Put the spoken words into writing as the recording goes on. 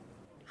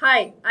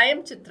Hi, I am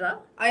Chitra.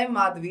 I am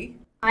Madhvi.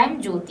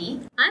 I'm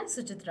Jyoti. I'm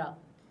Suchitra.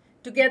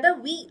 Together,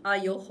 we are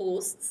your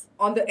hosts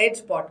On the Edge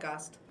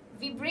podcast.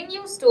 We bring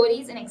you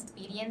stories and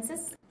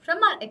experiences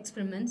From our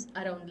experiments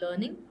around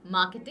learning,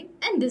 marketing,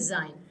 and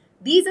design.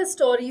 These are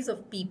stories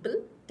of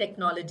people,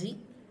 technology,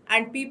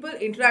 And people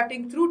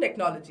interacting through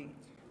technology.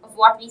 of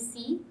what we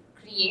see,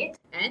 create,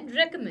 And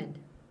recommend.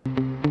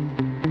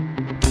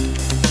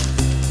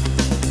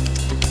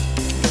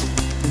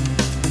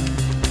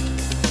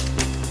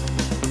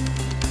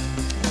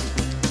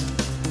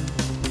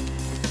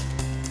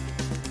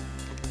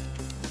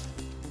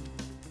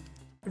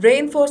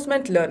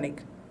 Reinforcement learning,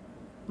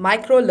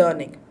 micro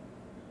learning,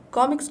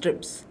 comic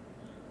strips,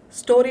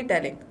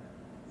 storytelling,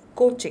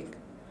 coaching,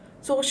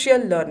 social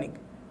learning.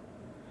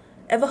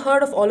 Ever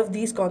heard of all of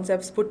these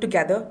concepts put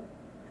together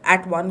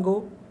at one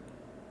go?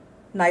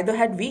 Neither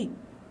had we.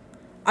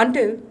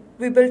 Until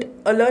we built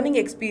a learning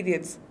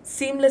experience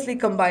seamlessly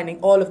combining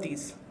all of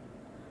these.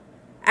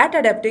 At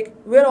Adaptic,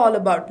 we're all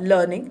about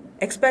learning,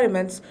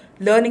 experiments,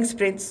 learning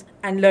sprints,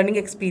 and learning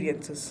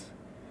experiences.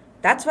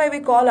 That's why we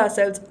call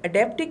ourselves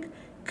Adaptic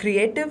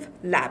Creative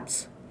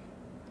Labs.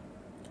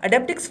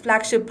 Adaptic's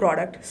flagship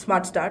product,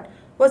 Smart Start,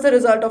 was the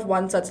result of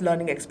one such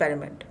learning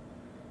experiment.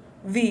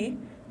 We,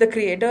 the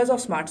creators of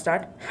Smart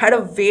Start, had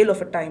a whale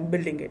of a time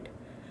building it.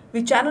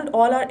 We channeled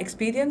all our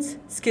experience,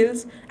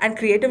 skills, and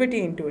creativity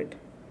into it.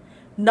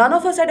 None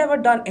of us had ever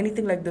done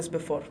anything like this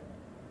before.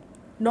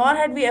 Nor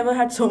had we ever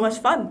had so much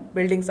fun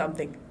building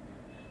something.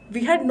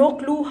 We had no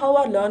clue how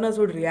our learners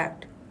would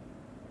react.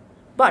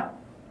 But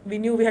we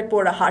knew we had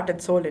poured our heart and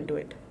soul into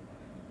it.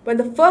 When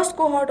the first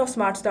cohort of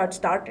Smart Start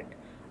started,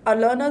 our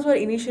learners were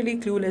initially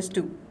clueless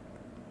too.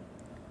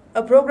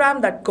 A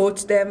program that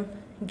coached them,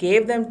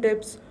 gave them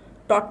tips,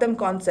 taught them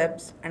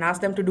concepts, and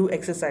asked them to do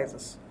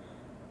exercises,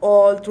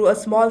 all through a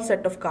small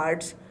set of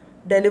cards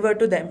delivered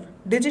to them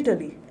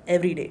digitally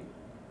every day.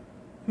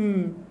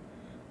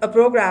 A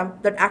program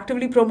that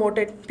actively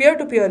promoted peer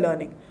to peer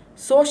learning,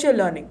 social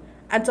learning,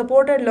 and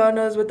supported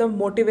learners with a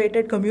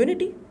motivated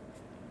community?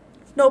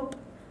 Nope.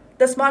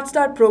 The Smart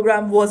Start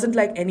program wasn't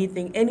like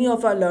anything any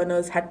of our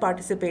learners had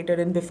participated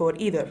in before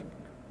either.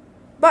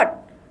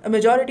 But a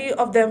majority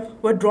of them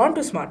were drawn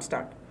to Smart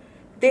Start.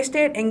 They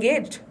stayed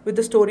engaged with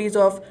the stories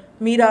of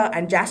Meera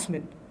and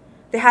Jasmine.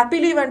 They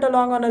happily went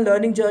along on a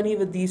learning journey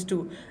with these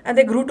two and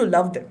they grew to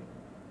love them.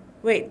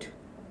 Wait,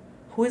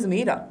 who is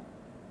Meera?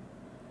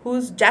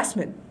 Who's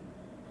Jasmine?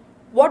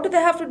 What do they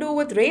have to do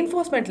with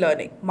reinforcement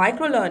learning,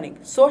 micro learning,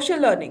 social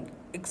learning,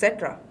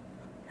 etc.?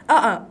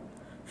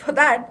 For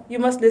that, you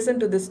must listen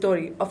to this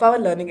story of our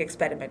learning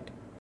experiment.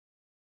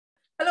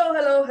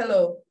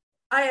 Hello.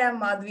 I am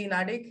Madhvi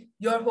Nadik,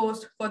 your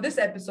host for this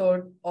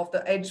episode of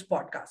the Edge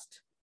podcast.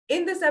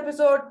 In this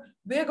episode,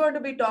 we are going to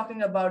be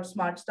talking about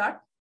Smart Start,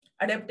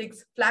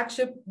 Adaptic's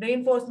flagship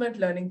reinforcement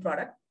learning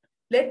product.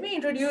 Let me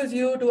introduce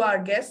you to our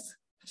guests,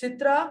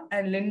 Chitra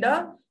and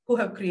Linda, who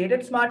have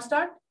created Smart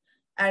Start,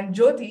 and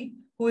Jyoti,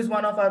 who is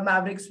one of our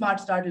Maverick Smart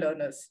Start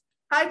learners.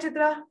 Hi,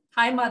 Chitra.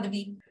 Hi,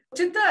 Madhavi.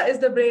 Chitra is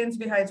the brains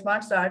behind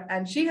Smart Start,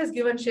 and she has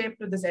given shape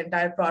to this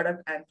entire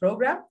product and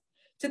program.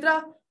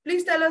 Chitra,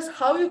 please tell us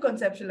how you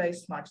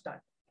conceptualized Smart Start.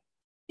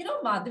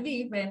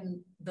 Madhavi,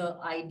 when the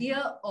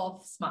idea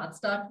of Smart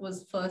Start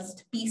was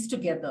first pieced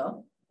together,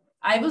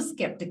 I was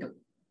skeptical.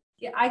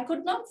 I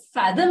could not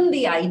fathom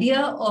the idea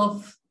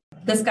of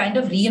this kind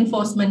of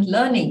reinforcement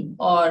learning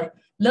or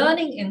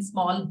learning in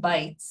small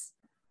bites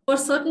for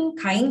certain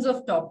kinds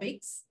of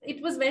topics.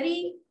 It was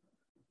very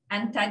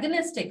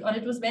antagonistic, or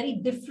it was very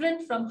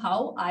different from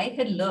how I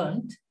had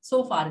learned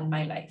so far in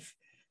my life.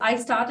 I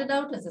started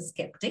out as a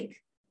skeptic.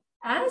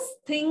 As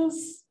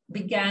things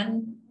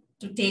began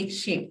to take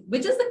shape,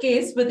 which is the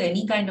case with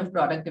any kind of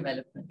product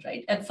development,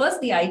 right? At first,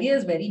 the idea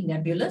is very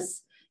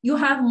nebulous. You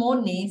have more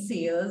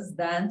naysayers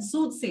than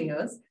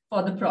soothsayers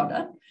for the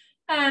product.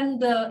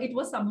 And it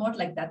was somewhat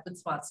like that with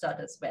Smart Start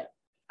as well.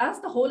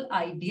 As the whole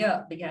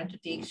idea began to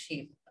take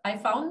shape, I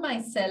found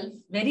myself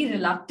very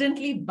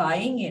reluctantly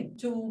buying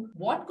into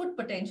what could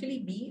potentially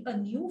be a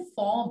new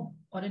form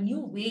or a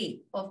new way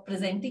of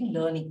presenting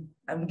learning.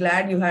 I'm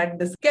glad you had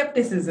the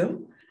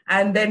skepticism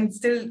and then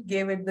still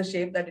gave it the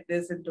shape that it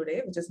is in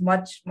today, which is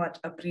much, much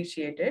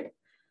appreciated.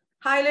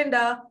 Hi,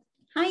 Linda.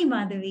 Hi,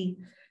 Madhavi.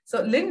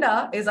 So,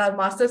 Linda is our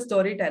master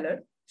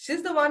storyteller.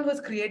 She's the one who's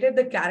created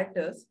the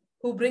characters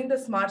who bring the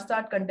Smart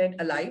Start content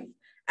alive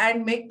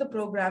and make the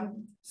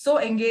program so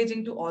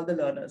engaging to all the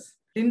learners.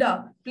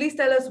 Linda, please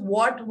tell us,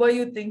 what were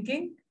you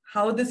thinking,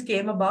 how this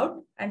came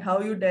about, and how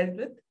you dealt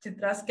with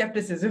Chitra's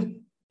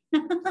skepticism?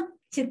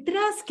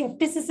 Chitra's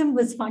skepticism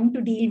was fun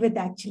to deal with,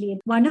 actually.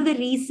 One of the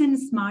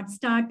reasons Smart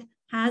Start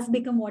has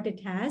become what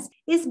it has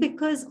is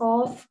because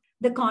of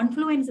the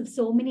confluence of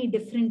so many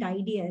different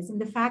ideas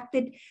and the fact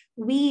that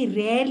we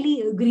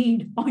rarely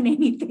agreed on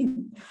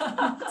anything.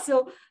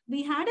 So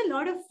we had a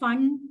lot of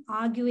fun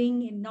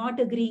arguing and not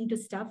agreeing to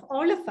stuff,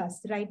 all of us,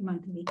 right,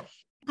 Madhavi?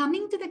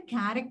 Coming to the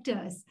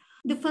characters,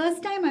 the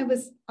first time I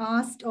was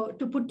asked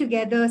to put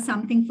together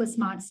something for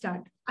Smart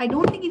Start, I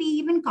don't think we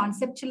even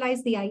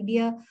conceptualized the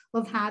idea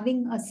of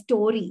having a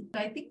story.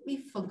 I think we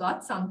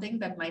forgot something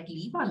that might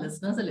leave our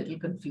listeners a little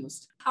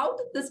confused. How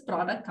did this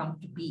product come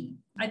to be?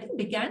 I think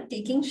began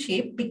taking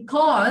shape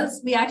because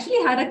we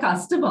actually had a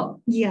customer.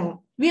 Yeah.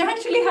 We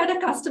actually had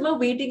a customer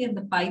waiting in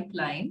the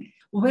pipeline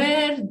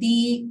where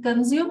the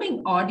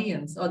consuming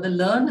audience or the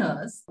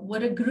learners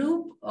were a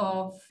group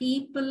of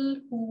people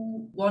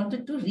who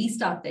wanted to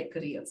restart their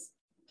careers.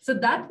 So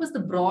that was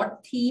the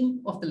broad theme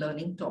of the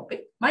learning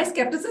topic. My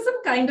skepticism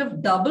kind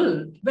of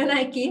doubled when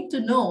I came to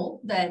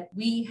know that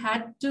we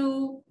had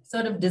to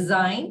sort of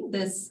design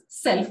this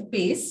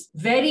self-paced,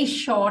 very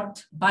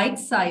short,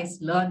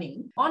 bite-sized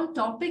learning on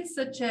topics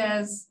such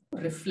as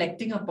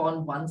reflecting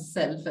upon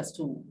oneself as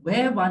to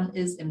where one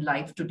is in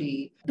life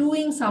today,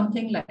 doing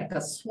something like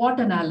a SWOT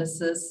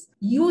analysis,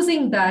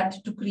 using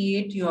that to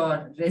create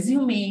your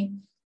resume,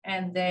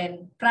 and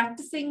then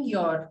practicing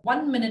your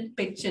 1-minute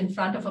pitch in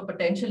front of a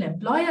potential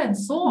employer and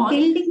so on.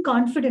 Building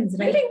confidence,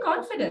 right? Building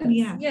confidence.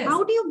 Yeah. Yes.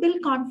 How do you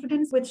build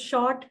confidence with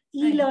short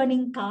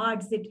e-learning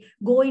cards that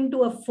go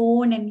into a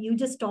phone and you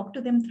just talk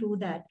to them through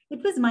that?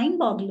 It was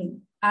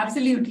mind-boggling.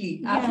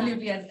 Absolutely. Yeah.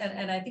 Absolutely.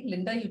 And I think,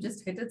 Linda, you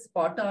just hit it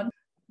spot on.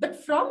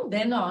 But from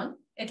then on,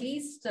 at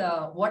least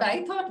what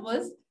I thought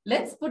was,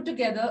 let's put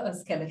together a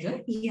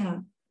skeleton. Yeah.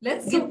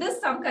 Let's give this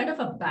some kind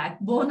of a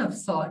backbone of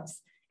sorts,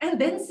 and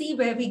then see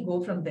where we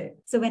go from there.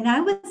 So when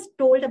I was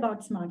told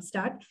about Smart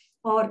Start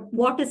or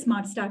what is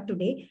Smart Start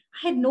today,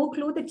 I had no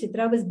clue that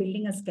Chitra was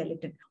building a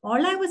skeleton.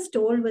 All I was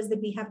told was that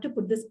we have to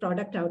put this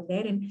product out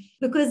there. And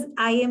because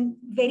I am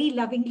very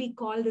lovingly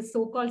called the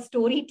so-called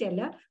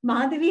storyteller,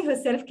 Madhavi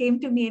herself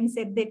came to me and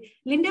said that,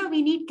 Linda,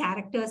 we need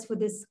characters for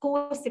this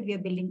course that we are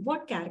building.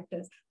 What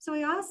characters? So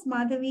I asked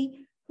Madhavi,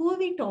 who are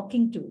we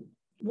talking to?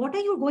 What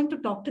are you going to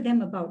talk to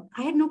them about?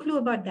 I had no clue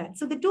about that.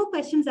 So the two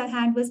questions I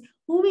had was,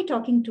 who are we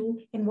talking to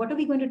and what are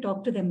we going to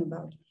talk to them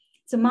about?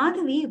 So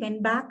Madhavi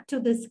went back to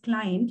this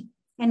client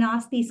and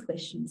asked these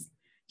questions.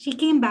 She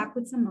came back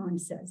with some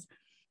answers.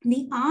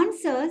 The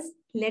answers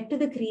led to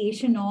the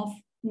creation of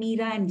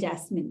Meera and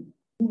Jasmine.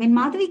 When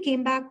Madhavi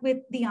came back with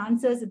the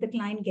answers that the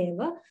client gave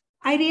her,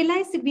 I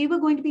realized that we were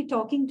going to be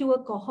talking to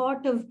a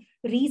cohort of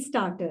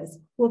restarters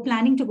who are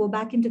planning to go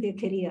back into their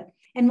career.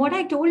 And what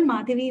I told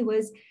Madhavi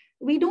was,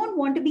 we don't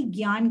want to be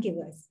gyan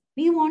givers.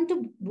 We want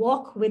to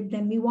walk with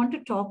them. We want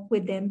to talk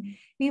with them.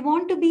 We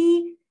want to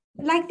be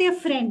like their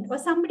friend or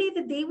somebody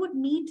that they would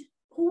meet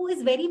who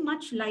is very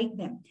much like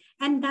them.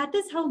 And that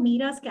is how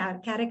Meera's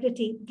character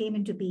came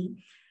into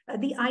being.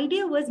 The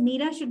idea was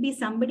Meera should be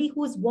somebody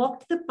who's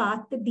walked the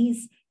path that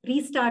these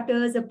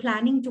restarters are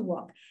planning to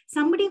walk.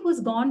 Somebody who's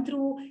gone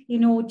through,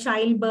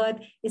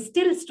 childbirth, is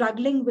still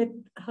struggling with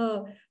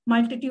her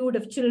multitude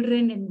of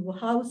children and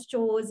house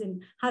chores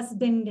and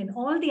husband and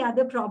all the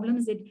other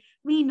problems that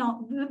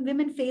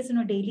women face on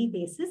a daily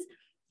basis.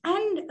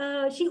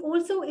 And she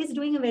also is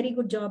doing a very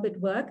good job at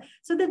work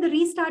so that the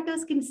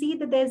restarters can see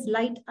that there's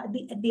light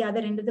at the other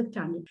end of the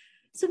tunnel.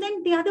 So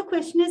then the other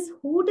question is,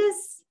 who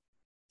does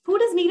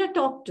Meera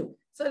talk to?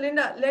 So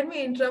Linda, let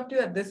me interrupt you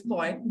at this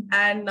point,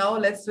 and now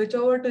let's switch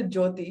over to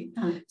Jyoti.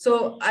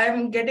 So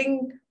I'm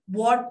getting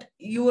what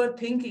you were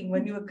thinking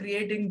when you were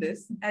creating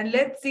this, and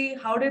let's see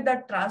how did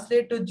that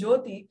translate to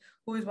Jyoti,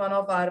 who is one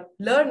of our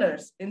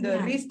learners in the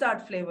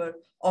Restart flavor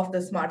of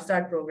the Smart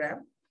Start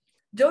program.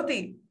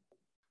 Jyoti.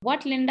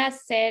 What Linda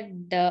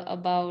said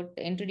about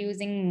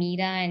introducing Meera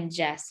and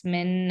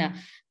Jasmine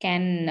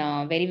can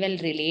very well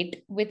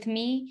relate with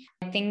me.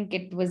 I think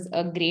it was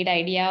a great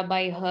idea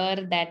by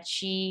her that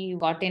she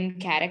got in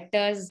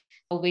characters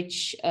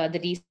which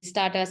the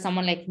restarter,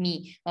 someone like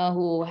me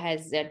who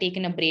has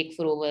taken a break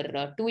for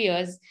over 2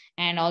 years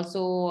and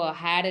also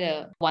had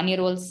a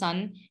 1-year-old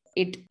son.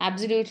 It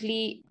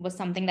absolutely was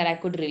something that I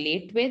could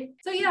relate with.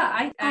 So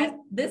yeah, at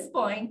this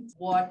point,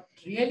 what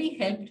really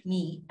helped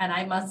me, and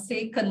I must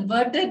say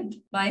converted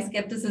my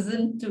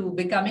skepticism to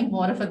becoming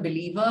more of a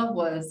believer,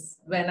 was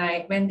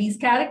when these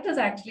characters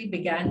actually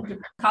began to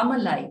come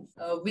alive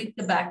with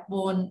the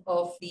backbone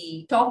of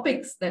the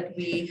topics that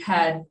we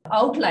had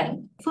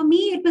outlined. For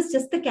me, it was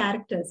just the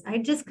characters. I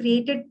just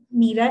created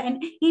Meera,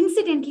 and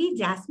incidentally,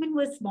 Jasmine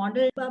was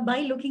modeled by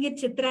looking at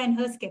Chitra and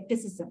her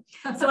skepticism.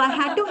 So I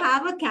had to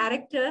have a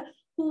character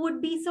who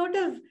would be sort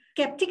of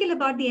skeptical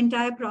about the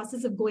entire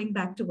process of going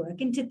back to work.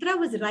 And Chitra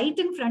was right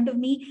in front of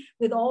me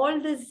with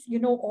all this,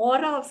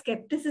 aura of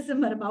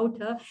skepticism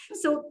about her.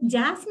 So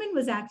Jasmine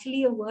was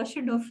actually a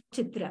version of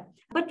Chitra.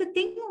 But the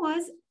thing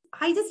was,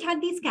 I just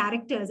had these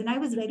characters and I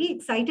was very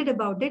excited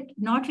about it,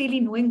 not really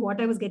knowing what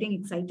I was getting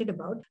excited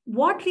about.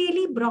 What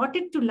really brought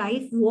it to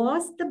life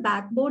was the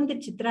backbone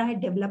that Chitra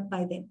had developed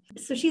by then.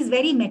 So she's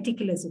very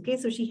meticulous, okay?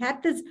 So she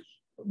had this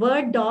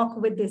Word doc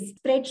with this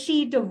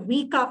spreadsheet of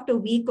week after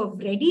week of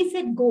ready,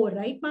 set, go,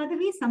 right,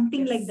 Madhavi?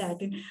 Something like that.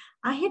 And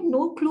I had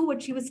no clue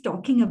what she was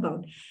talking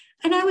about.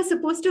 And I was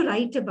supposed to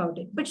write about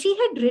it. But she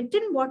had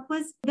written what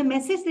was the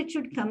message that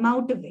should come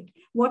out of it.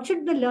 What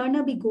should the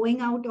learner be going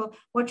out, or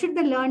what should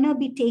the learner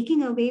be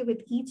taking away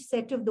with each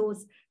set of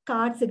those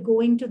cards that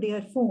go into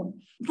their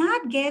phone?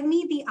 That gave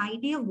me the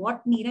idea of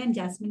what Meera and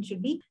Jasmine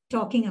should be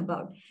talking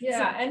about.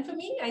 Yeah, and for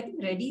me, I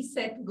think Ready,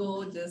 Set,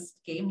 Go just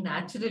came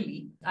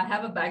naturally. I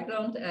have a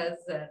background as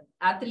an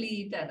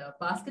athlete and a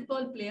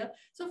basketball player.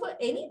 So for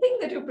anything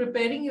that you're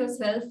preparing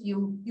yourself,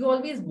 you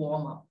always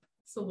warm up.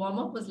 So warm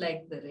up was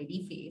like the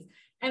ready phase.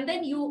 And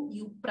then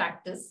you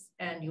practice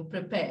and you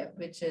prepare,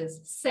 which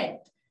is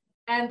set.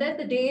 And then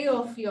the day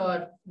of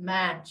your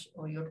match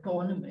or your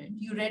tournament,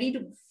 you're ready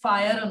to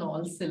fire on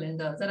all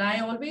cylinders. And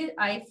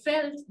I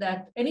felt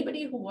that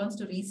anybody who wants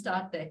to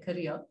restart their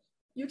career,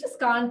 you just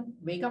can't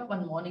wake up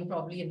one morning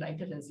probably and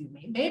write a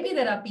resume. Maybe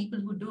there are people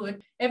who do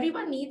it.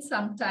 Everyone needs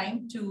some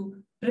time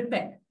to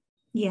prepare.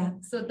 Yeah.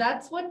 So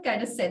that's what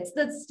kind of sets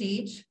the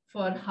stage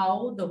for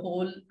how the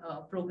whole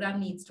program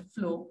needs to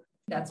flow.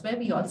 That's where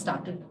we all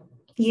started.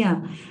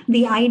 Yeah,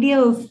 the idea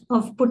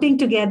of putting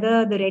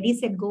together the Ready,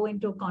 Set, Go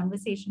into a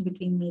conversation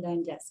between Meera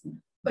and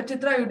Jasmine. But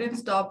Chitra, you didn't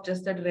stop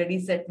just at ready,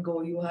 set,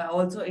 go. You have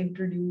also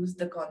introduced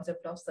the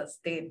concept of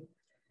sustain,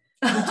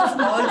 which is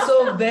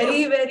also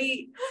very,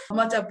 very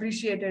much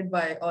appreciated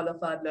by all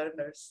of our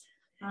learners.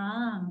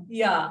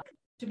 Yeah.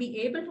 To be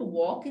able to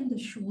walk in the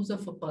shoes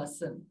of a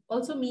person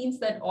also means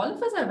that all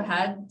of us have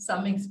had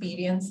some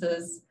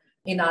experiences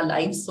in our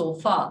lives so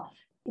far.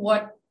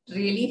 What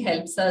really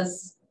helps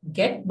us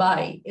get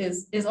by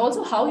is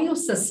also how you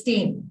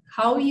sustain,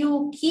 how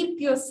you keep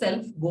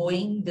yourself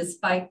going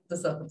despite the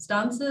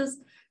circumstances,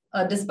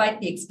 despite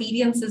the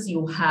experiences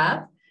you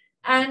have,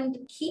 and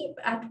keep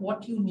at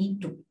what you need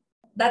to.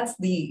 That's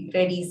the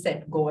ready,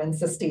 set, go, and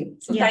sustain.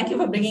 So Thank you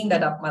for bringing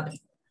that up, Madhuri.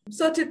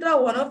 So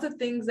Chitra, one of the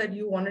things that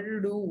you wanted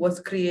to do was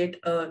create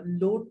a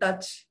low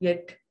touch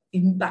yet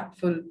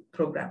impactful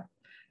program.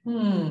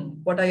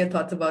 What are your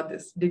thoughts about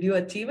this? Did you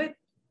achieve it?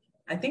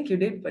 I think you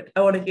did, but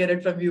I want to hear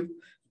it from you.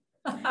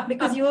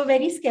 Because you were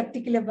very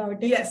skeptical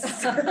about it.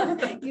 Yes.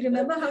 You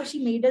remember how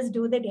she made us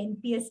do that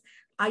NPS?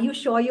 Are you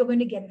sure you're going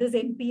to get this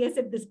NPS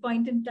at this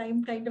point in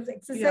time kind of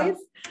exercise?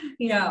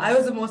 Yeah. I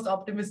was the most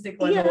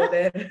optimistic one over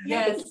there.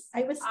 Yes.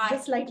 I was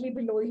just slightly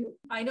below you.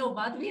 I know,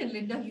 Madhuri and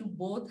Linda, you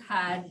both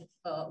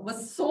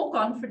was so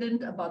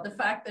confident about the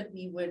fact that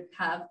we would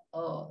have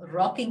a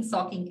rocking,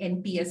 socking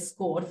NPS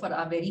score for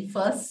our very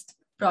first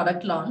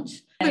product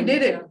launch. We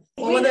did it.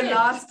 Over the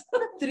last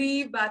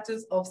 3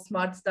 batches of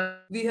Smart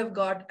Start, we have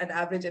got an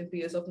average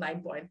NPS of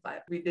 9.5.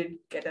 We did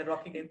get a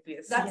rocking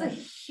NPS. That's a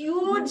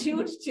huge,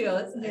 huge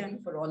cheers, I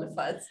think, for all of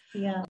us.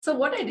 Yeah. So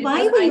what I did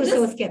Why was were you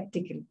so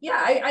skeptical? Yeah,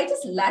 I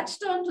just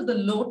latched on to the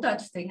low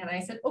touch thing and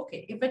I said,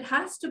 okay, if it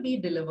has to be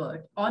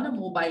delivered on a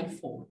mobile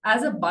phone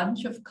as a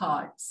bunch of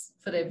cards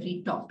for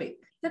every topic,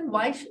 then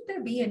why should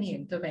there be any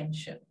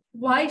intervention?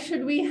 Why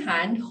should we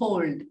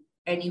handhold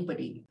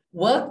anybody,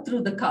 work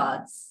through the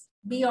cards,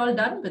 be all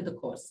done with the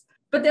course?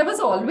 But there was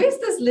always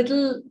this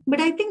little...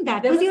 But I think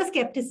that was your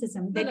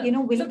skepticism that,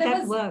 will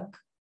that work?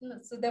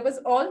 So there was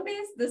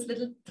always this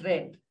little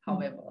thread,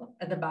 however,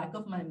 at the back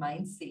of my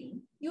mind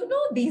saying,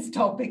 these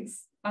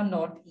topics are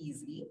not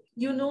easy.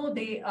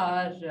 They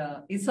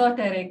are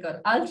esoteric or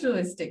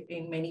altruistic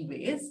in many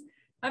ways.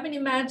 I mean,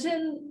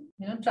 imagine,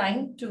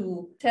 trying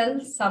to tell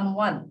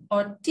someone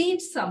or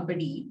teach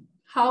somebody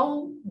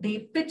how they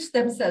pitch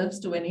themselves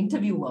to an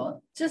interviewer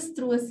just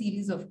through a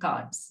series of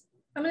cards.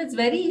 I mean, it's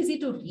very easy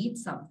to read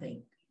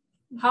something.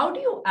 How do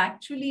you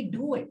actually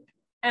do it?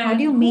 And how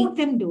do you make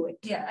them do it?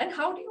 Yeah. And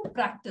how do you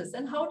practice?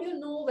 And how do you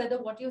know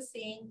whether what you're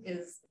saying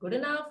is good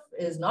enough,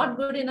 is not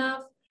good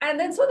enough? And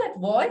then so that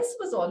voice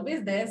was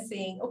always there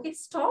saying, okay,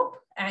 stop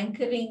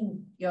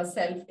anchoring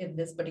yourself in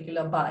this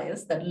particular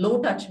bias that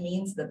low touch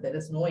means that there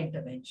is no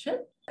intervention.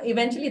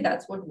 Eventually,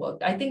 that's what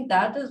worked. I think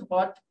that is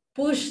what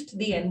pushed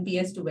the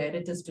NPS to where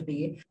it is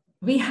today.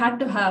 We had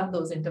to have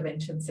those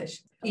intervention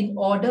sessions in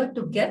order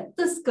to get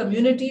this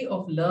community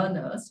of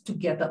learners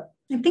together.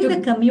 I think the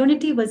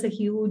community was a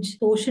huge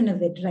portion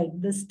of it, right?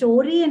 The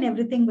story and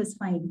everything was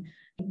fine,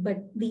 but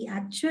the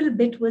actual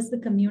bit was the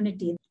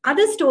community.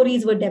 Other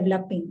stories were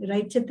developing,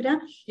 right, Chitra?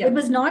 Yeah. It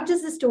was not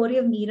just the story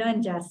of Meera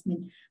and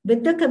Jasmine.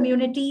 With the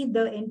community,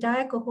 the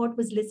entire cohort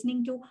was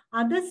listening to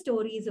other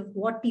stories of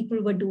what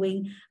people were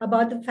doing,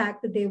 about the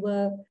fact that they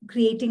were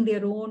creating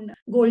their own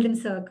golden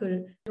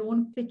circle, their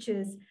own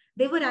pitches.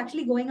 They were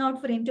actually going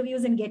out for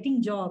interviews and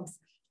getting jobs.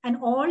 And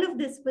all of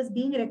this was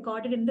being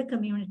recorded in the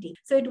community.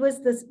 So it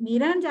was this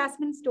Meera and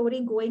Jasmine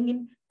story going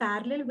in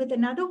parallel with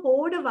another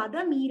horde of other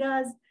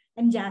Meeras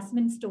and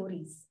Jasmine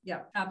stories.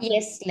 Yeah. Absolutely.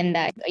 Yes,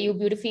 Linda, you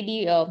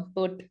beautifully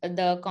put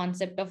the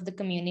concept of the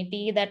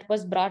community that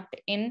was brought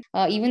in.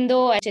 Even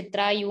though,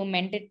 Chitra, you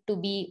meant it to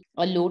be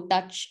a low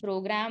touch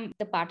program,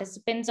 the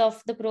participants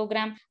of the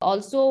program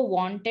also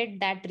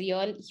wanted that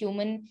real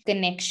human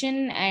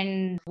connection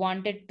and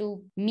wanted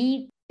to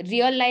meet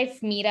real life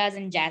Miras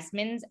and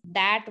Jasmines.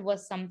 That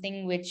was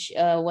something which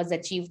was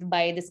achieved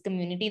by this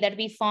community that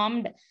we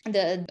formed.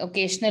 The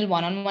occasional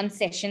one-on-one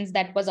sessions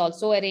that was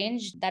also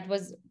arranged, that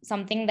was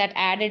something that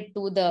added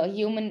to the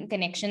human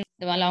connection,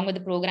 along with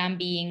the program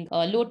being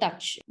low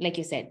touch, like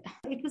you said.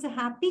 It was a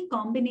happy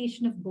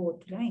combination of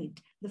both, right?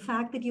 The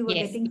fact that you were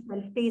Yes. getting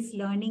self-paced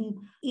learning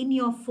in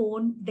your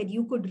phone that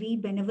you could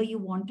read whenever you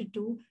wanted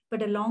to,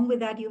 but along with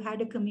that, you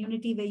had a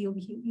community where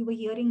you were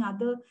hearing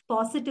other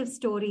positive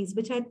stories,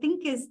 which I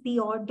think is the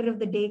order of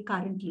the day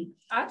currently.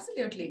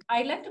 Absolutely.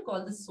 I like to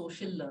call this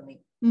social learning,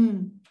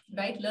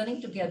 right?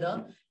 Learning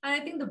together. And I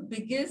think the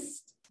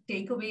biggest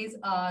takeaways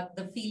are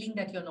the feeling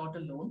that you're not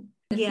alone,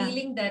 the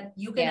feeling that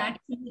you can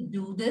actually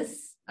do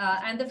this.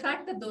 And the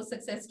fact that those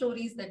success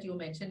stories that you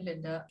mentioned,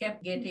 Linda,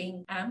 kept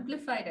getting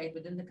amplified right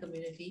within the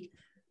community.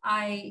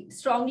 I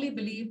strongly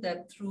believe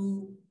that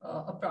through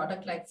a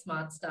product like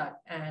Smart Start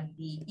and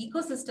the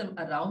ecosystem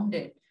around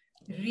it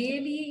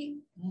really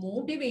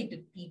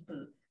motivated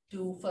people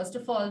to, first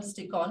of all,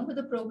 stick on with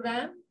the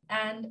program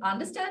and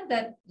understand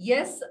that,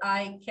 yes,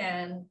 I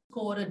can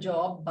score a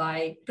job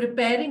by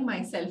preparing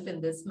myself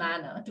in this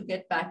manner to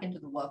get back into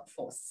the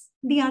workforce.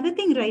 The other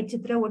thing, right,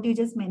 Chitra, what you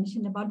just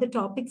mentioned about the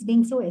topics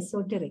being so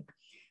esoteric.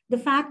 The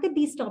fact that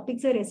these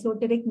topics are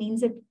esoteric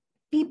means that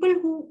people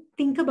who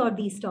think about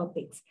these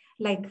topics,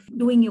 like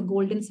doing your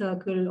golden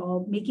circle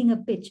or making a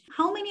pitch,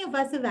 how many of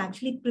us have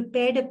actually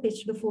prepared a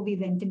pitch before we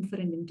went in for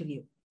an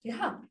interview?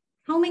 Yeah.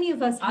 How many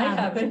of us have?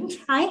 I haven't.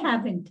 I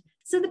haven't.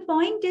 So the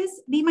point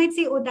is, we might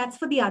say, oh, that's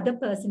for the other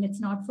person. It's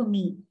not for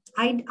me.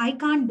 I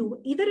can't do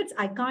it. Either it's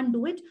I can't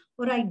do it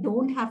or I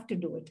don't have to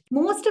do it.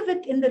 Most of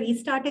it in the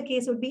restarter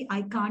case would be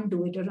I can't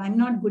do it or I'm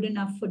not good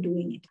enough for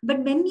doing it.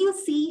 But when you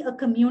see a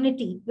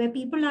community where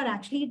people are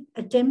actually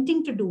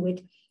attempting to do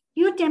it,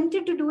 you're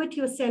tempted to do it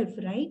yourself,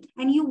 right?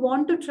 And you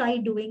want to try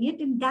doing it.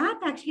 And that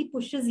actually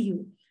pushes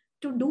you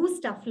to do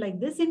stuff like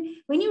this. And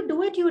when you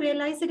do it, you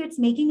realize that it's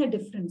making a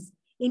difference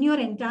in your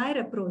entire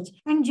approach.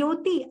 And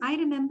Jyoti, I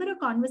remember a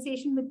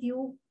conversation with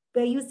you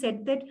where you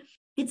said that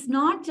it's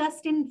not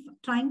just in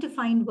trying to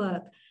find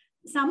work.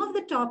 Some of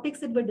the topics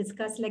that were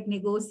discussed, like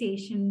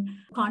negotiation,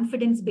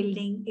 confidence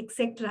building,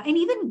 etc., and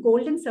even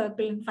golden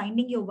circle and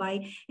finding your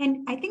why.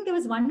 And I think there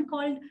was one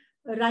called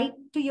Write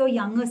to Your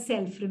Younger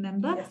Self,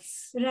 remember?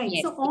 Yes. Right.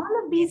 Yes. So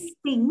all of these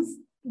things,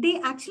 they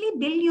actually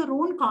build your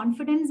own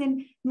confidence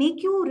and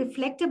make you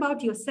reflect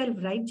about yourself,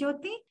 right,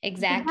 Jyoti?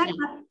 Exactly.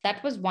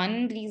 That was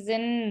one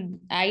reason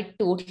I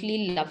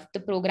totally loved the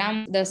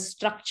program. The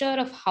structure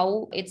of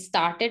how it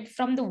started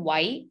from the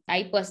why.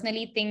 I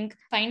personally think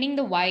finding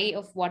the why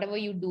of whatever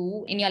you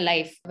do in your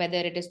life, whether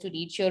it is to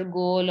reach your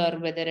goal or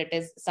whether it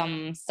is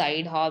some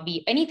side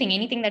hobby,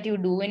 anything that you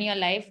do in your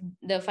life,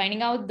 the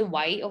finding out the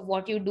why of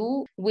what you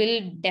do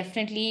will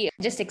definitely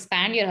just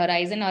expand your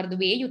horizon, or the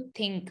way you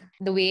think,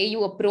 the way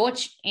you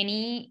approach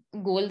any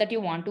goal that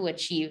you want to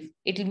achieve.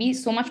 It will be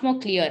so much more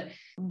clear.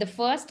 The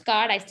first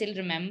card I still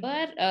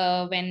remember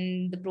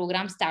when the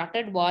program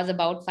started was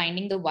about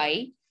finding the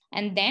why,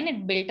 and then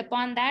it built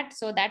upon that.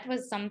 So that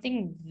was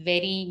something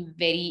very,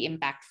 very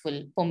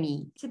impactful for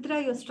me.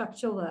 Chitra, your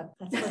structure work.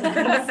 That's what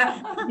it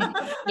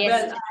is.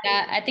 Yes,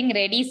 I think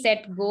Ready,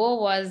 Set,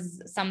 Go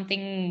was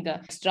something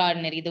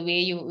extraordinary. The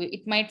way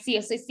it might see,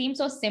 it seems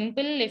so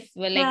simple, if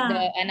like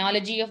the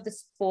analogy of the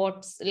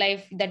sports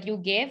life that you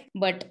gave,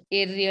 but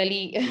it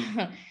really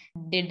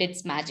did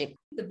its magic.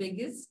 The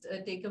biggest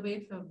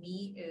takeaway for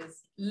me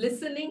is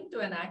listening to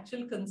an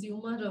actual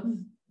consumer of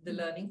the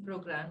learning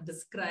program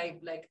describe,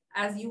 like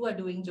as you are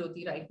doing,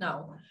 Jyoti, right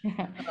now,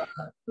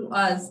 to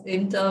us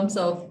in terms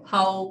of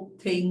how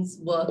things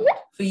work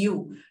for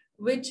you,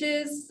 which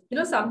is,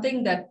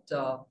 something that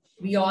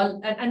we all,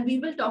 and we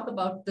will talk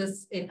about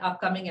this in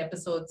upcoming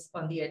episodes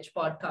on the Edge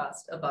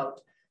podcast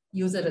about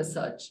user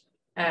research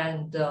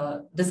and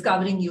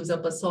discovering user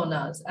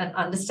personas and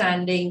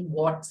understanding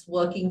what's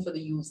working for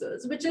the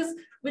users,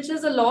 which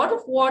is a lot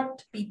of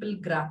what people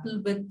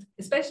grapple with,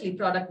 especially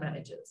product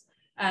managers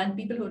and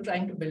people who are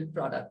trying to build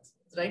products,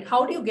 right?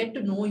 How do you get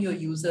to know your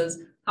users?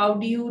 How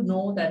do you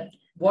know that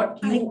what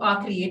you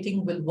are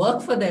creating will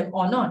work for them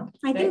or not?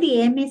 I think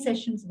the AMA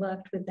sessions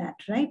worked with that,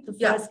 right?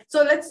 Yeah.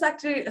 So let's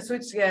actually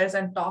switch gears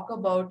and talk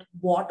about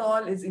what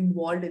all is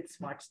involved in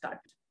Smart Start.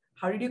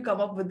 How did you come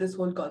up with this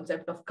whole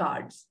concept of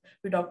cards?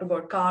 We talked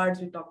about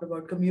cards, we talked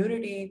about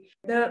community.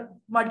 There are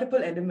multiple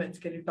elements.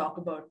 Can you talk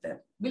about them?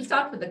 We'll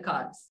start with the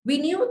cards. We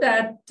knew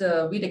that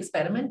we'd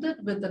experimented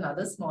with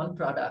another small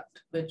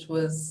product, which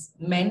was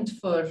meant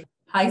for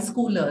high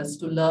schoolers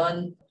to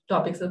learn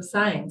topics of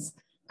science.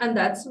 And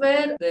that's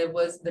where there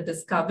was the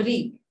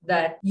discovery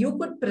that you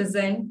could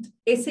present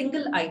a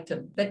single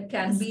item that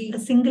can be a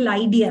single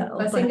idea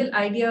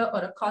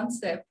or a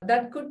concept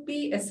that could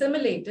be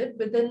assimilated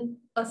within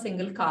a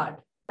single card.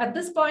 At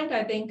this point,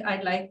 I think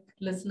I'd like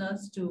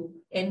listeners to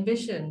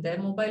envision their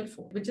mobile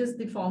phone, which is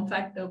the form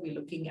factor we're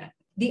looking at.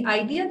 The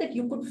idea that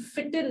you could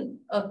fit in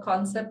a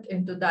concept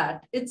into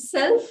that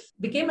itself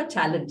became a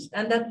challenge.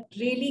 And that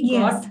really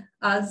got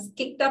us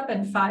kicked up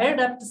and fired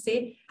up to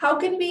say, how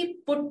can we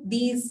put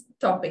these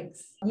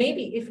topics?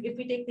 Maybe if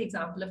we take the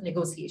example of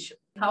negotiation,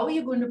 how are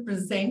you going to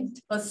present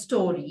a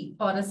story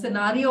or a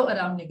scenario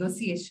around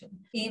negotiation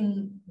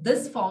in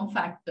this form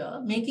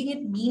factor, making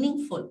it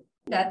meaningful?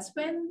 That's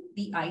when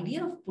the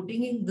idea of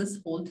putting in this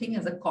whole thing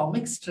as a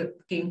comic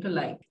strip came to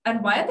light.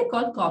 And why are they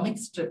called comic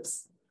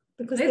strips?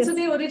 Because so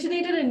they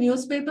originated in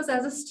newspapers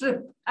as a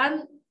strip,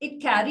 and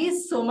it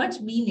carries so much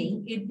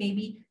meaning. It may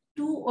be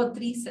 2 or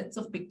 3 sets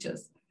of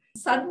pictures.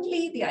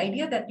 Suddenly, the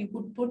idea that you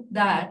could put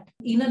that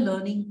in a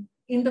learning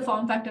in the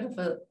form factor of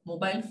a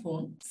mobile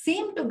phone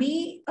seemed to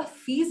be a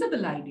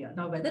feasible idea.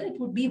 Now, whether it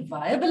would be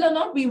viable or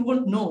not, we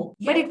wouldn't know.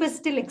 But it was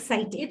still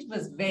exciting. It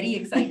was very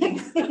exciting.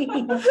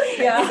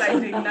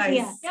 Exciting, nice.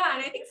 Yeah,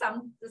 and I think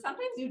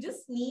sometimes you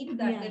just need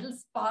that little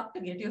spark to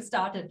get you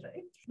started,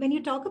 right? When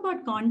you talk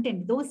about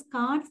content, those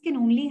cards can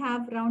only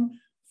have around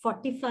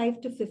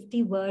 45 to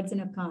 50 words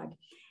in a card.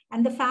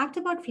 And the fact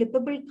about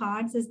flippable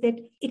cards is that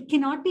it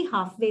cannot be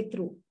halfway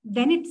through.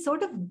 Then it's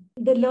sort of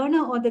the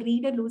learner or the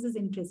reader loses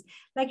interest.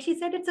 Like she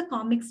said, it's a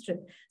comic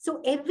strip.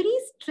 So every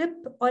strip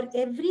or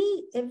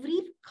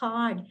every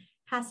card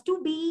has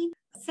to be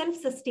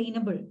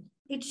self-sustainable.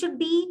 It should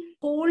be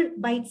whole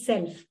by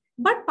itself,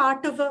 but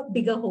part of a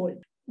bigger whole.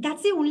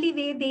 That's the only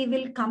way they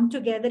will come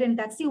together, and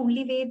that's the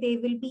only way they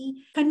will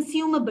be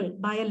consumable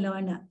by a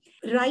learner.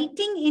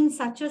 Writing in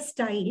such a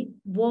style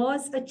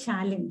was a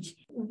challenge.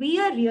 We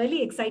are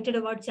really excited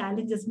about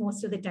challenges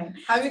most of the time.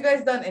 Have you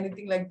guys done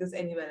anything like this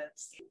anywhere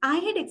else? I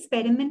had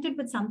experimented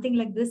with something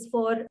like this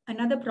for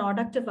another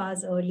product of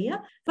ours earlier,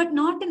 but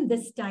not in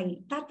this style.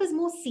 That was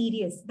more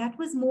serious. That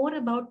was more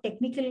about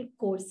technical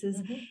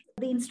courses. Mm-hmm.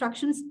 The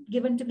instructions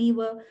given to me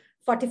were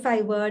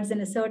 45 words in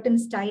a certain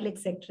style,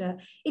 etc.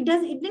 It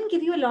didn't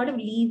give you a lot of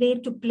leeway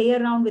to play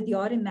around with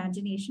your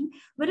imagination,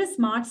 whereas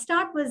Smart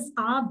Start was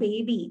our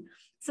baby.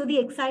 So the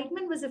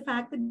excitement was the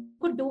fact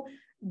that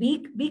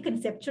we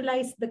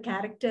conceptualized the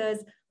characters.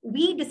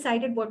 We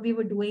decided what we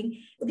were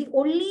doing. The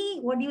only,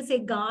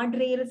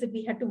 guardrails that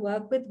we had to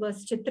work with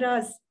was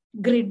Chitra's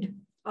grid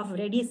of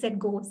ready, set,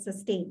 go,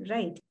 sustain,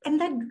 right?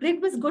 And that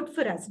grid was good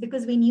for us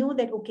because we knew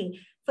that, okay,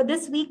 for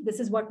this week, this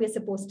is what we're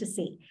supposed to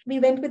say. We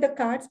went with the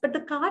cards, but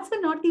the cards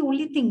were not the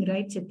only thing,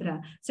 right,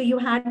 Chitra? So you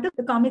had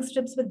the comic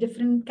strips with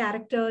different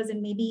characters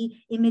and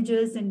maybe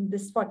images and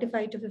this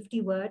 45 to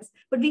 50 words.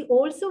 But we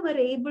also were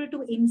able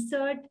to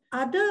insert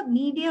other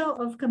media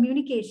of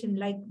communication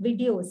like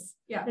videos,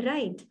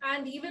 right?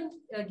 And even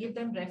give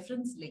them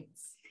reference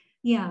links.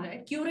 Yeah.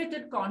 Right?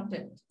 Curated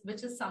content,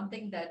 which is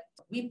something that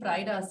we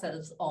pride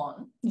ourselves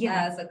on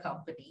as a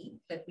company,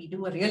 that we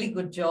do a really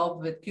good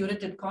job with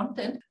curated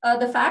content.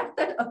 The fact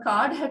that a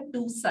card had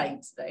 2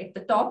 sides, right?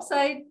 The top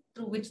side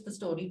through which the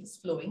story was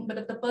flowing, but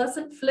if the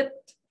person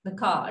flipped the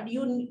card,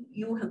 you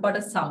got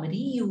a summary,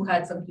 you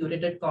had some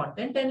curated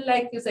content, and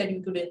like you said,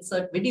 you could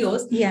insert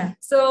videos. Yeah.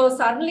 So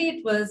suddenly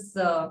it was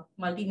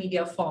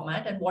multimedia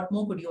format, and what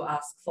more could you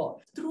ask for?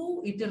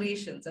 Through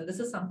iterations, and this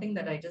is something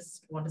that I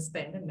just want to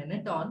spend a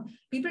minute on.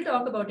 People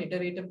talk about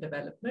iterative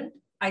development.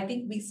 I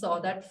think we saw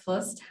that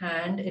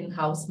firsthand in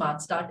how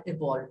Smart Start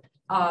evolved.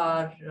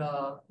 Our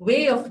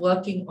way of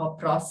working or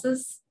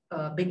process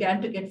began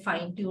to get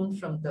fine-tuned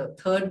from the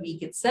 3rd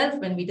week itself,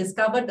 when we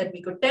discovered that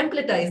we could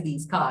templatize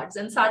these cards,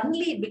 and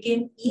suddenly it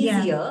became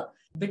easier.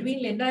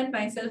 Between Linda and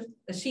myself,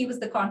 she was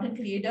the content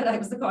creator, I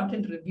was the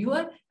content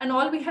reviewer, and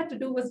all we had to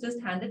do was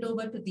just hand it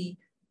over to the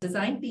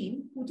design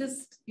team, who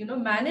just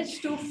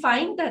managed to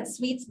find that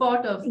sweet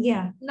spot of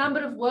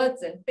number of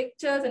words and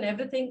pictures and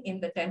everything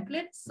in the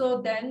template.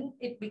 So then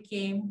it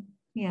became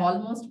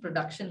almost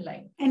production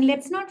line. And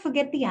let's not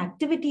forget the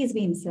activities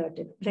we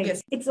inserted, right?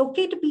 Yes. It's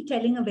okay to be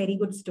telling a very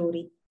good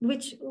story,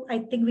 which I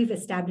think we've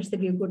established that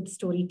we're good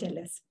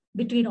storytellers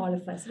between all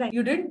of us, right?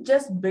 You didn't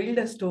just build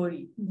a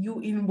story, you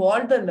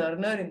involved the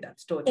learner in that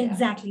story.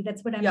 Exactly,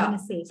 that's what I'm going to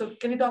say. So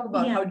can you talk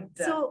about how did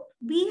that? So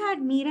we had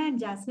Meera and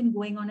Jasmine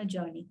going on a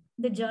journey.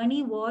 The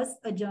journey was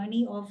a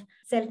journey of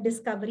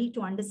self-discovery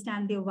to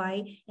understand their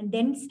why, and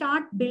then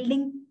start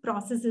building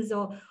processes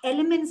or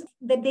elements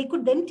that they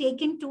could then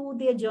take into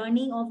their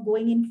journey of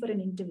going in for an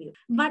interview.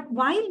 But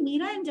while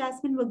Meera and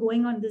Jasmine were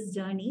going on this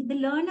journey, the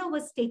learner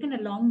was taken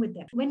along with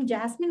them. When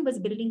Jasmine was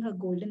building her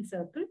golden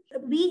circle,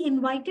 we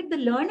invited the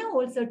learner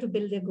also to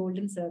build their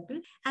golden circle,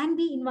 and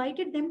we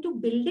invited them to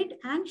build it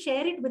and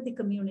share it with the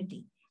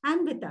community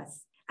and with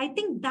us. I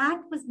think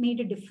that was made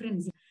a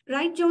difference.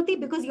 Right, Jyoti?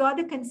 Because you're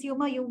the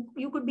consumer, you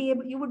would be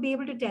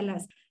able to tell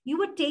us. You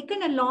were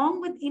taken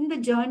along in the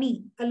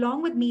journey,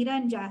 along with Meera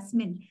and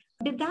Jasmine.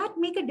 Did that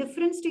make a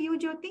difference to you,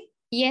 Jyoti?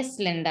 Yes,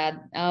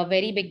 Linda, a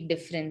very big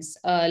difference.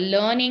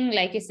 Learning,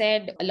 like you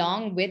said,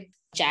 along with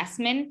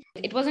Jasmine.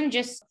 It wasn't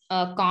just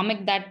a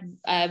comic that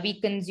we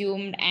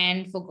consumed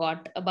and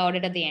forgot about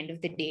it at the end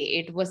of the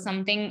day. It was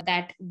something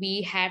that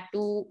we had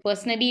to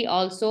personally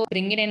also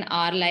bring it in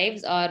our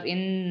lives, or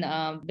in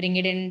bring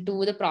it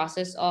into the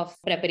process of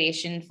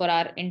preparation for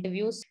our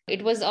interviews.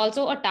 It was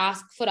also a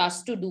task for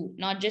us to do,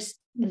 not just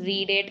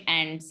read it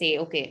and say,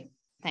 okay,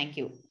 thank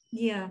you.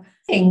 Yeah.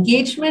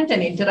 Engagement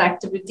and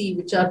interactivity,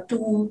 which are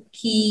two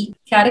key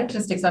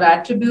characteristics or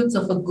attributes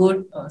of a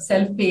good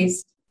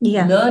self-paced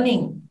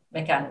learning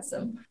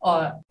mechanism,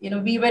 or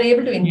we were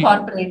able to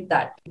incorporate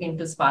that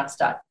into Smart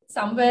Start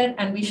somewhere.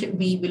 And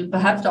we will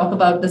perhaps talk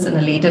about this in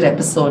a later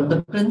episode.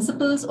 The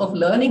principles of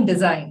learning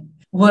design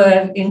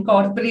were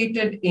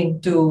incorporated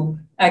into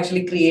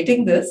actually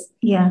creating this.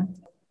 Yeah.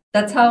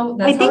 That's how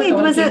I think it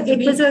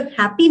was a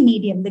happy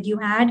medium, that you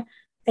had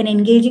an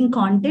engaging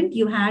content,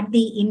 you had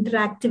the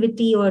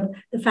interactivity, or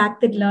the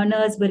fact that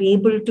learners were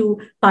able to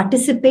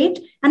participate,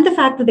 and the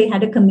fact that they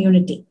had a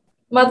community.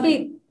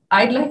 Madhvi,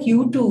 I'd like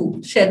you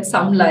to shed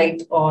some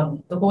light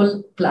on the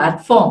whole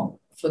platform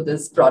for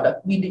this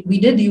product. We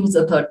did use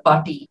a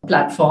third-party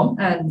platform,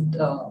 and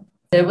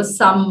there was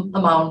some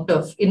amount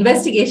of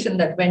investigation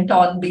that went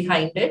on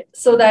behind it,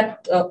 so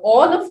that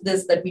all of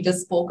this that we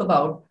just spoke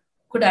about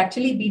could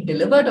actually be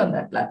delivered on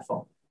that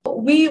platform.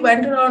 We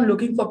went around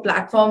looking for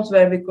platforms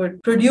where we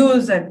could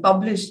produce and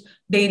publish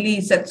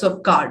daily sets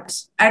of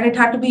cards. And it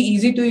had to be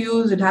easy to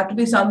use. It had to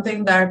be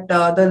something that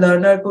the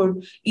learner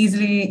could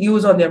easily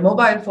use on their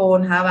mobile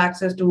phone, have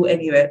access to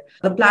anywhere.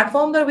 The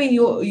platform that we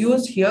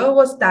used here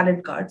was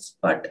Talent Cards,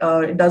 but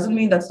it doesn't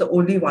mean that's the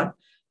only one.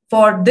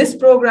 For this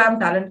program,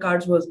 Talent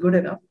Cards was good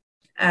enough.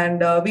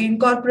 And we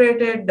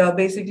incorporated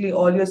basically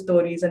all your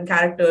stories and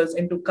characters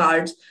into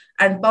cards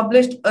and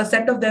published a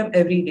set of them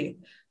every day.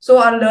 So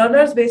our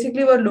learners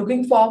basically were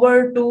looking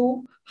forward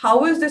to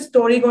how is this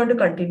story going to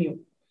continue.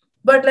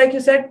 But like you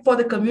said, for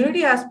the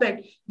community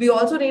aspect, we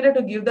also needed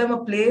to give them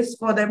a place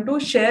for them to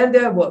share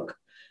their work.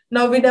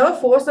 Now, we never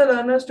forced the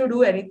learners to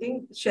do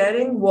anything.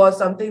 Sharing was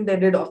something they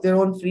did of their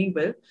own free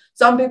will.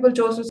 Some people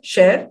chose to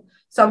share.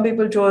 Some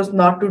people chose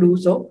not to do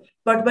so.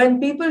 But when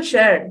people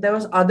shared, there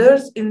was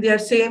others in their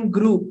same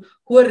group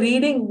who were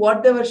reading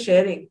what they were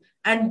sharing.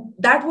 And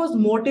that was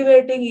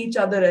motivating each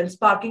other and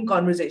sparking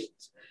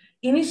conversations.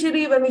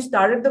 Initially, when we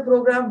started the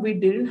program, we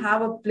didn't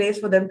have a place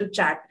for them to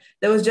chat.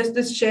 There was just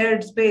this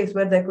shared space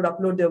where they could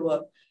upload their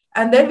work.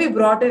 And then we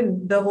brought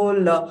in the whole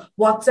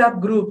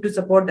WhatsApp group to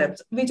support them.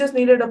 So we just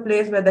needed a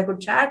place where they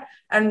could chat,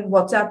 and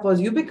WhatsApp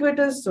was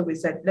ubiquitous. So we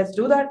said, let's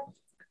do that.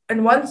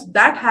 And once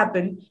that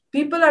happened,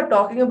 people are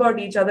talking about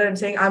each other and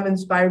saying, I'm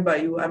inspired by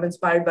you. I'm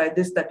inspired by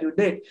this that you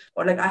did.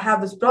 Or like, I have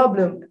this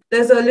problem.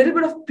 There's a little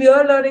bit of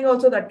peer learning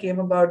also that came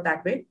about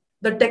that way.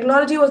 The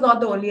technology was not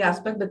the only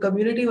aspect. The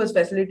community was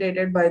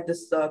facilitated by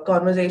this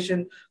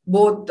conversation,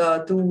 both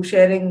through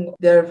sharing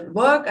their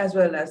work as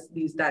well as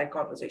these direct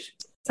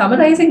conversations.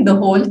 Summarizing the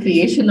whole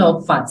creation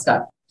of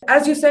FunStart.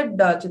 As you said,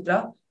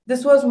 Chitra,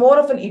 this was more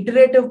of an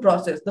iterative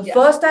process. The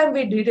first time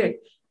we did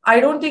it, I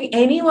don't think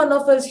any one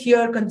of us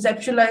here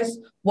conceptualized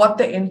what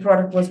the end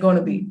product was going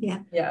to be.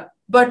 Yeah.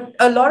 But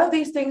a lot of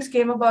these things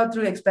came about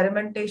through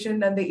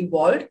experimentation, and they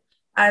evolved.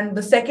 And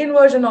the second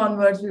version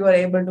onwards, we were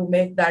able to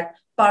make that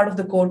part of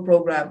the core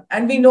program.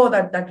 And we know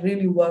that that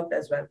really worked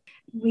as well.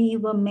 We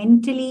were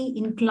mentally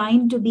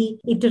inclined to be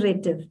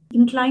iterative,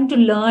 inclined to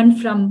learn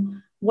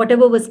from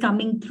whatever was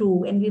coming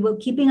through. And we were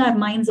keeping our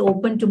minds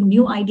open to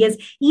new ideas,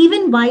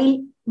 even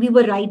while we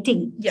were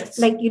writing. Yes.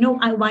 Like,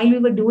 while we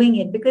were doing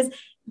it, because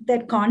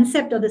that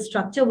concept or the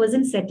structure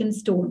wasn't set in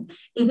stone.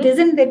 It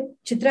isn't that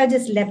Chitra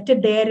just left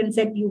it there and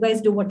said, you guys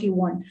do what you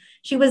want.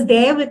 She was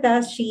there with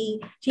us. She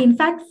in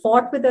fact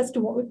fought with us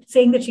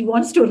saying that she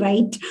wants to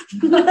write.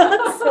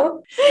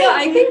 So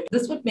I think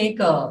this would make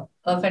a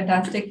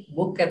fantastic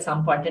book at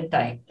some point in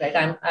time,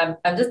 right?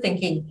 I'm just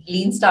thinking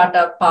lean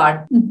startup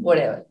part,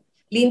 whatever.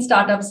 Lean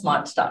startup,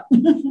 smart start.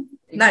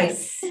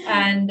 Nice.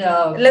 And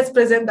let's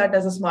present that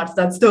as a smart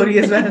start story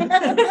as well.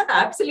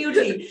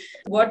 Absolutely.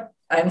 What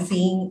I'm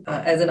seeing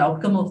as an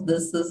outcome of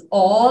this is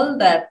all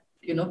that,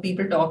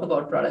 people talk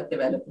about product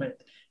development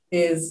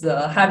is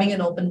having an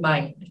open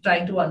mind,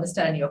 trying to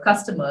understand your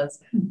customers,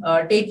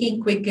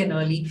 taking quick and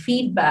early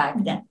feedback,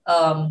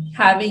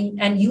 having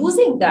and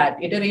using that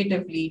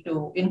iteratively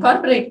to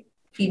incorporate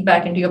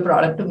feedback into your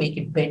product to make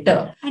it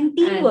better. And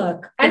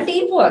teamwork. And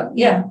teamwork,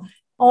 yeah.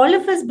 All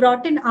of us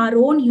brought in our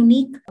own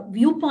unique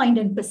viewpoint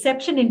and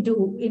perception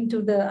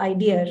into the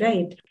idea,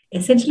 right?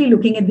 Essentially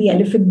looking at the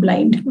elephant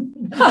blind.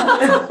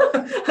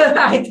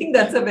 I think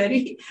that's a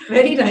very,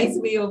 very nice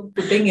way of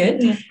putting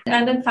it. Yeah.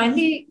 And then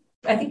finally,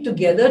 I think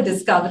together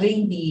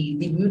discovering the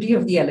beauty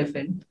of the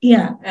elephant.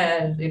 Yeah.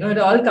 And, it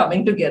all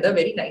coming together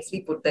very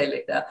nicely put there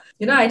later.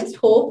 I just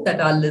hope that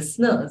our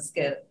listeners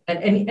can,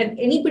 and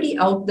anybody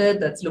out there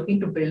that's looking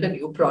to build a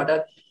new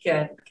product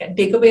can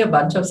take away a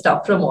bunch of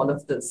stuff from all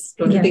of this.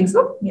 Don't you think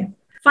so? Yeah.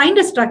 Find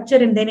a structure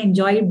and then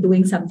enjoy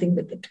doing something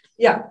with it.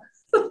 Yeah.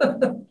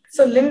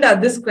 So, Linda,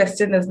 this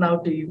question is now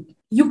to you.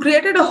 You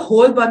created a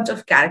whole bunch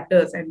of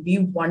characters and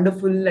weave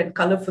wonderful and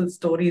colorful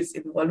stories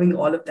involving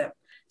all of them.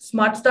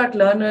 Smart Start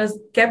learners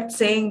kept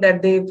saying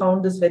that they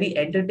found this very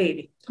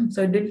entertaining.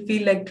 So it didn't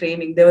feel like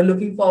training. They were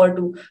looking forward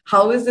to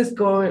how is this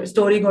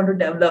story going to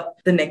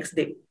develop the next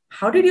day.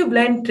 How did you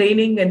blend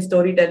training and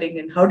storytelling,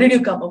 and how did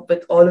you come up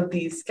with all of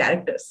these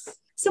characters?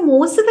 So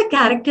most of the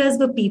characters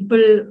were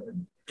people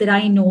that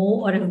I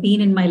know or have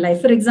been in my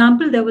life. For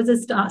example, there was a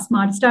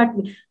Smart Start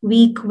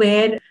week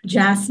where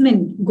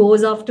Jasmine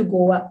goes off to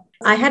Goa.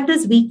 I had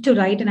this week to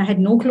write and I had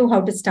no clue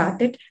how to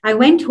start it. I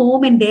went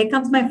home and there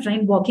comes my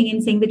friend walking in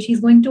saying that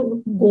she's going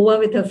to Goa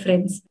with her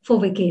friends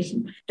for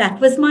vacation. That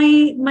was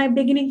my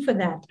beginning for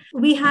that.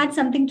 We had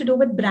something to do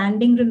with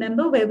branding,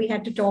 remember, where we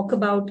had to talk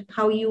about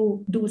how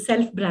you do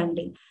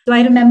self-branding. So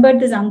I remembered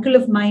this uncle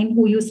of mine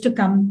who used to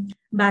come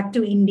back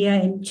to India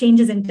and change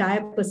his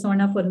entire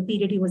persona for the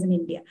period he was in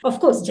India. Of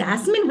course,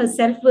 Jasmine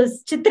herself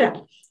was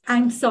Chitra.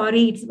 I'm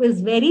sorry, it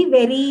was very,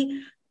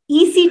 very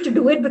easy to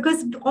do it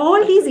because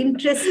all these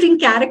interesting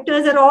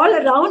characters are all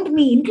around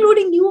me,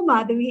 including you,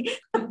 Madhavi.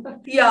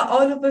 Yeah,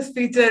 all of us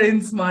feature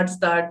in Smart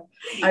Start.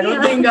 I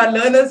don't think our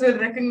learners will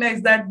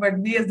recognize that, but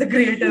we as the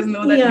creators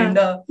know that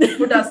Linda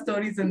put our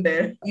stories in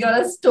there.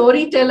 You're a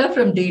storyteller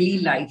from daily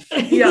life.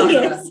 Yeah.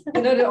 Yes.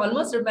 It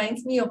almost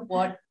reminds me of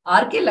what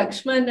R.K.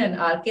 Lakshman and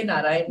R.K.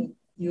 Narayan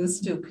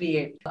used to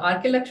create.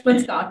 R.K.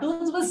 Lakshman's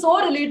cartoons were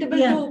so relatable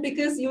too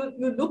because you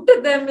looked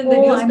at them in the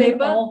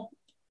newspaper.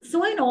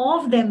 So in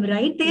awe of them,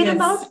 right? They're Yes.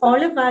 about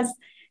all of us.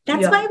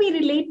 That's why we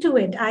relate to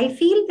it. I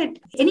feel that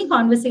any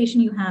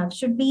conversation you have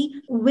should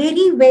be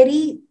very,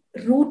 very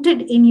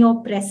rooted in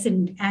your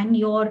present and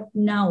your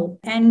now.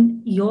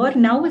 And your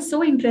now is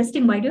so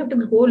interesting. Why do you have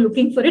to go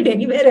looking for it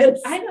anywhere else?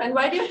 I know. And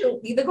why do you have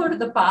to either go to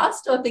the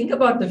past or think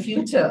about the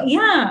future?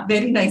 Yeah.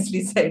 Very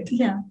nicely said.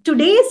 Yeah.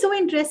 Today is so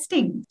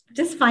interesting.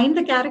 Just find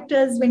the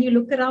characters when you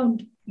look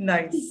around.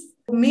 Nice.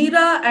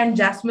 Meera and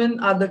Jasmine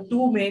are the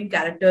two main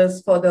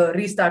characters for the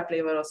Restart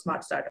flavor of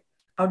Smart Startup.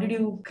 How did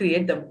you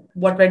create them?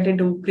 What went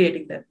into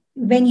creating them?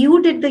 When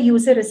you did the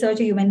user research,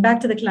 or you went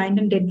back to the client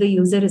and did the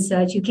user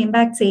research, you came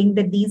back saying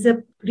that these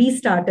are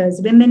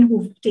restarters, women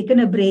who've taken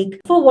a break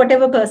for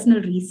whatever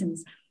personal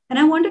reasons. And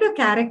I wanted a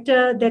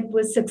character that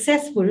was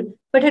successful,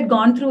 but had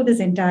gone through this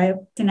entire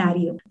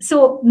scenario.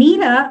 So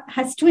Meera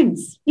has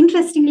twins.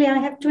 Interestingly, I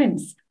have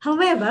twins.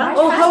 However,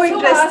 how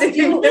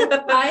interesting.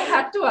 I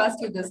had to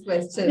ask you this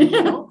question.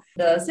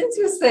 Since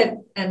you said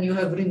and you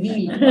have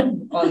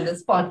revealed on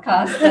this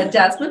podcast that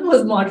Jasmine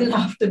was modeled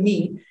after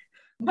me,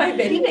 my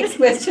very next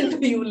question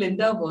to you,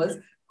 Linda, was,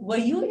 were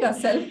you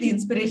yourself the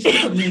inspiration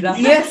for Meera?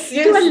 Yes,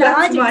 to a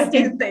large that's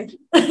extent.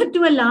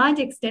 To a large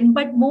extent,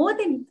 but more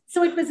than,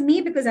 so it was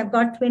me because I've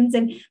got twins,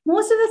 and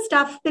most of the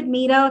stuff that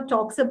Meera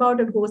talks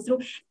about or goes through,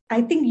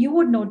 I think you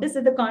would notice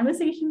that the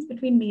conversations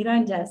between Meera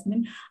and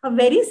Jasmine are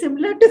very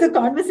similar to the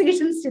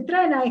conversations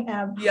Chitra and I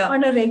have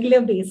on a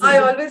regular basis. I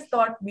always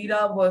thought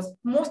Meera was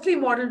mostly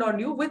modeled on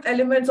you with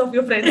elements of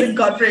your friends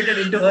incorporated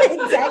into her.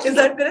 Exactly. Is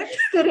that correct?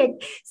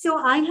 Correct. So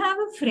I have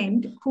a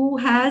friend who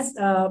has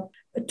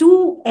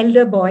two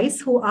elder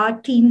boys who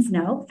are teens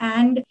now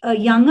and a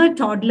younger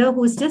toddler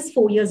who's just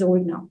 4 years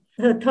old now.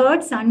 Her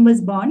third son was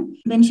born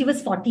when she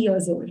was 40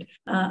 years old.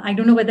 I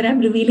don't know whether I'm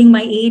revealing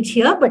my age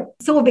here, but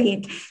so be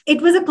it.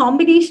 It was a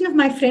combination of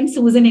my friend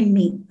Susan and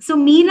me. So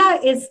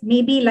Meera is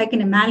maybe like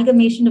an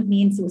amalgamation of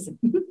me and Susan.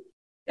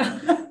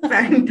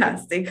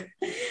 Fantastic.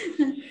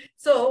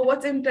 So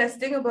what's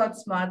interesting about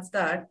Smart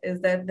Start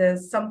is that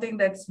there's something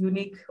that's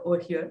unique over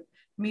here.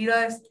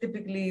 Meera is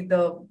typically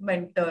the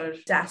mentor.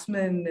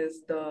 Jasmine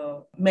is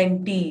the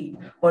mentee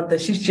or the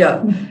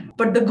shishya.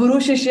 But the guru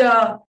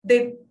shishya,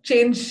 they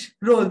change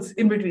roles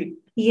in between.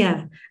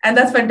 Yeah. And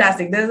that's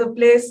fantastic. There's a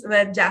place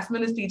where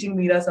Jasmine is teaching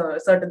Meera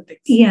certain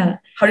things. Yeah.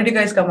 How did you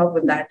guys come up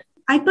with that?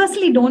 I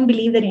personally don't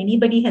believe that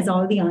anybody has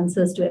all the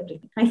answers to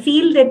everything. I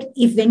feel that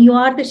when you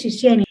are the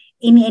shishya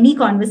in any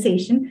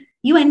conversation,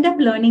 you end up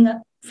learning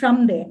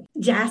from there.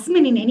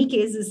 Jasmine, in any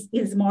case,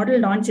 is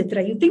modeled on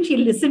Chitra. You think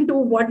she'll listen to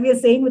what we are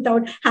saying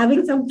without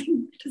having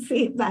something to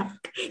say back?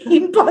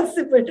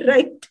 Impossible,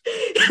 right?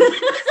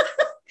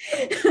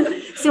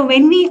 So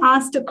when we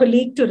asked a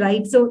colleague to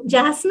write, so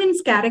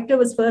Jasmine's character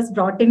was first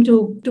brought in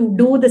to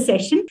do the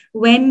session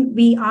when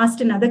we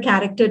asked another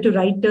character to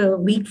write the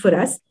week for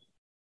us.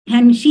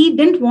 And she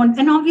didn't want,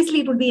 and obviously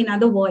it would be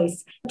another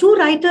voice. Two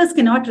writers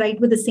cannot write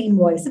with the same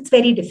voice. It's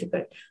very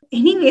difficult.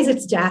 Anyways,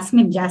 it's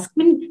Jasmine.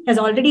 Jasmine has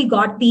already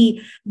got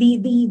the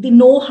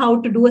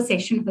know-how to do a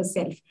session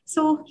herself.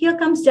 So here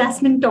comes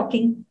Jasmine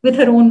talking with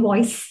her own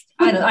voice.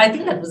 I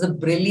think that was a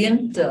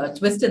brilliant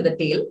twist in the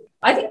tale.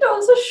 I think it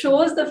also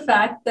shows the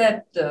fact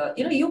that,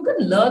 you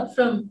can learn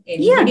from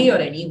anybody or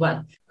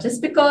anyone.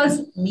 Just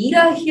because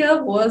Meera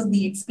here was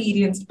the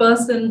experienced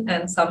person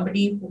and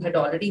somebody who had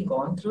already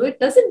gone through it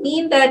doesn't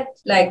mean that,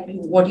 like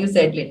what you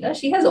said, Linda,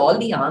 she has all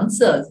the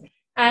answers.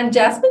 And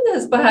Jasmine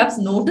has perhaps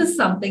noticed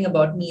something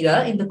about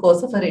Meera in the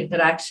course of her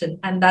interaction.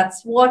 And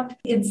that's what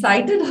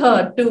incited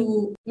her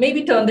to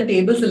maybe turn the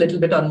tables a little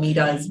bit on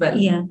Meera as well.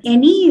 Yeah.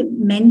 Any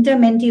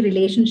mentor-mentee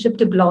relationship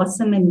to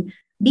blossom and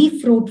be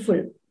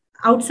fruitful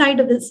outside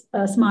of this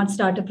Smart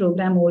Starter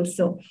program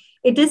also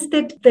It is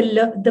that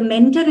the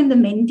mentor and the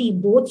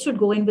mentee both should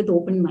go in with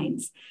open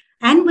minds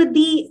and with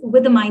the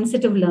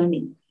mindset of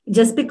learning.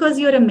 Just because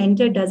you're a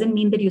mentor doesn't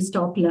mean that you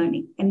stop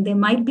learning. And there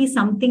might be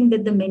something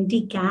that the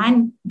mentee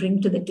can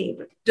bring to the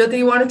table. Jyoti,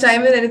 you want to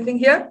chime in anything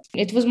here?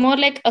 It was more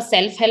like a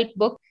self-help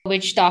book,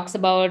 which talks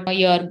about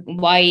your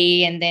why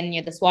and then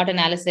the SWOT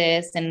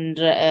analysis and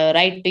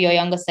write to your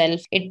younger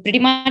self. It pretty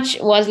much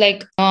was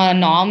like a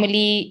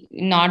normally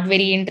not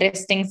very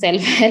interesting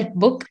self-help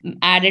book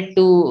added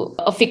to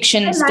a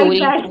fiction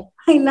story.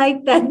 I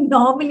like that.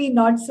 Normally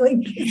not so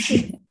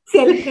interesting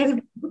self-help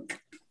book.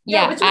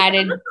 Yeah,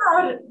 added.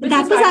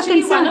 That was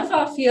actually one of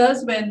our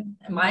fears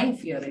my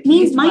fear. At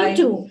least mine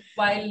too.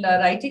 While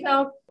writing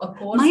out a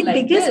course my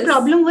biggest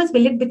problem was,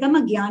 will it become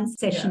a Gyan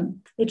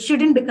session? Yeah. It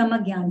shouldn't become a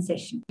Gyan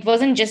session. It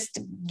wasn't just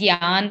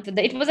Gyan.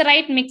 It was a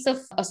right mix of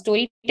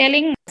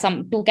storytelling,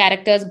 some two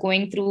characters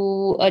going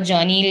through a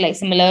journey like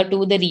similar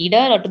to the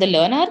reader or to the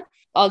learner,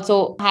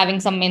 also having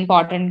some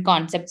important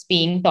concepts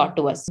being taught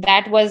to us.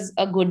 That was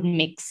a good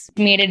mix.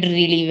 It made it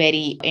really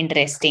very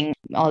interesting,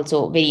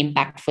 also very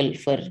impactful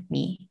for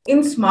me.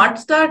 In Smart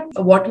Start,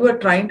 what you were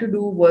trying to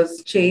do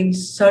was change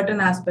certain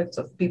aspects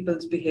of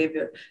people's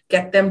behavior,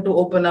 get them to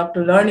open up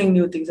to learning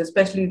new things,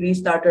 especially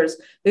restarters.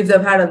 If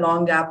they've had a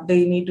long gap,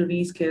 they need to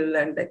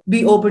reskill and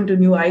be open to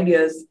new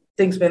ideas.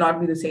 Things may not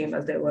be the same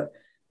as they were.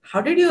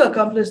 How did you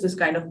accomplish this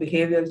kind of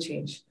behavioral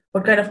change?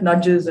 What kind of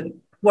nudges and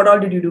what all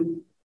did you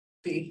do?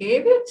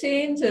 Behavior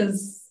change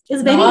is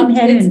very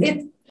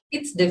inherent.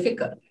 It's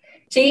difficult.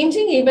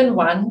 Changing even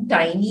one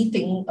tiny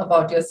thing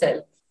about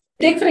yourself.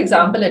 Take, for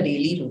example, a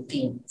daily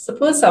routine.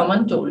 Suppose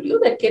someone told you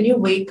that can you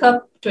wake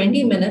up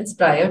 20 minutes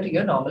prior to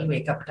your normal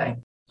wake-up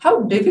time?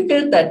 How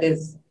difficult that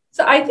is.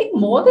 So I think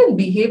more than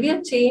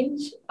behavior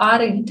change,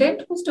 our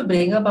intent was to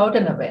bring about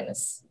an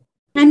awareness.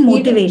 And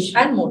motivation.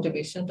 And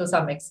motivation to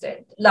some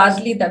extent.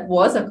 Largely that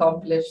was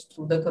accomplished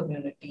through the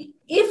community.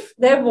 If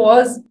there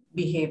was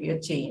behavior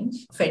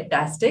change,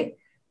 fantastic.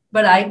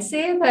 But I'd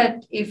say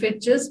that if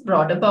it just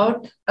brought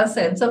about a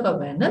sense of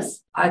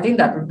awareness, I think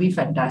that would be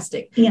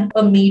fantastic. Yeah.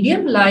 A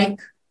medium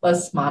like a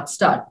Smart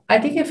Start, I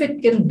think if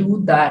it can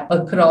do that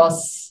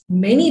across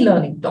many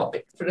learning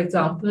topics, for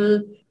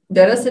example,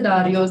 there are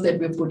scenarios that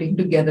we're putting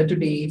together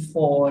today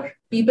for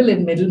people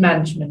in middle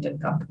management and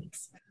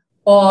companies.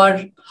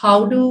 Or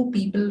how do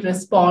people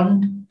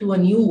respond to a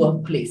new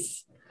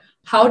workplace?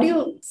 How do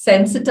you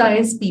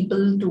sensitize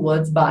people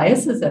towards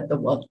biases at the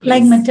workplace?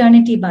 Like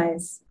maternity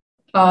bias.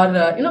 Or,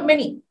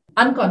 many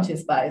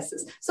unconscious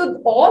biases.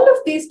 So all of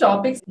these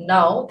topics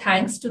now,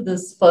 thanks to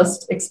this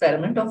first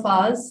experiment of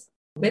ours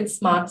with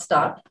Smart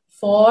Start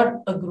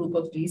for a group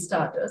of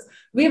restarters,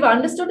 we've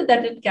understood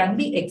that it can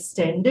be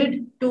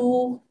extended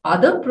to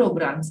other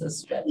programs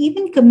as well.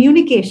 Even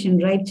communication,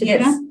 right, Chitra?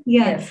 Yes.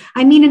 Yeah. Yes.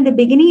 I mean, in the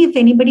beginning, if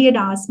anybody had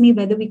asked me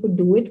whether we could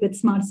do it with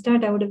Smart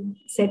Start, I would have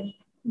said,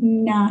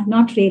 nah,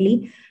 not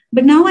really.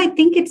 But now I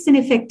think it's an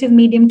effective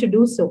medium to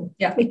do so.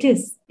 Yeah. It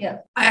is. Yeah.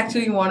 I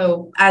actually want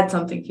to add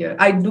something here.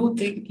 I do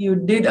think you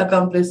did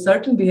accomplish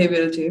certain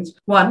behavioral change.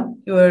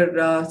 One, you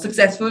were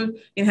successful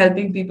in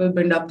helping people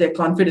build up their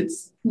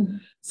confidence. Mm-hmm.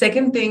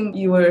 Second thing,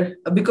 you were,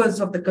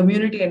 because of the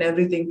community and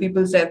everything,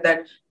 people said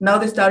that now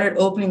they started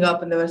opening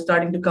up and they were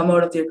starting to come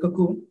out of their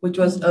cocoon, which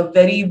was a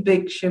very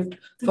big shift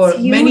for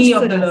many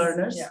of the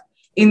learners. Yeah.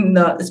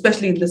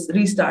 Especially in this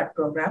restart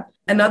program.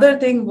 Another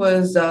thing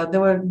was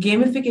there were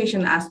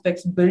gamification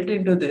aspects built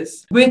into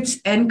this, which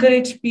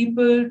encourage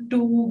people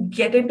to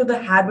get into the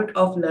habit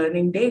of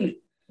learning daily.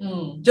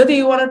 Jyoti,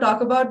 you want to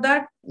talk about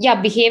that?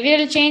 Yeah,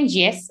 behavioral change,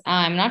 yes.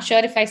 I'm not sure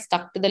if I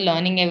stuck to the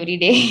learning every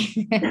day.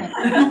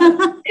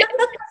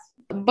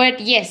 But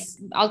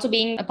yes, also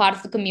being a part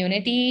of the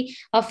community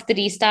of the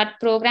Restart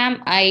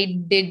program, I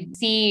did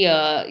see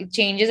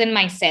changes in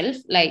myself,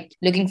 like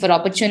looking for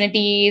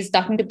opportunities,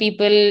 talking to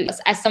people.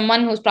 As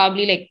someone who's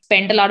probably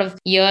spent a lot of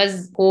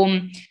years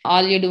home,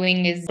 all you're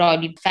doing is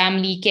probably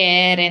family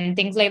care and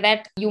things like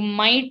that. You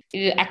might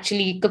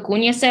actually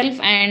cocoon yourself.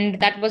 And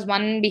that was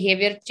one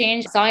behavior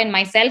change I saw in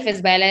myself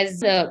as well as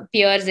the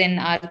peers in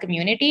our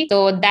community.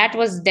 So that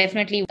was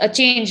definitely a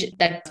change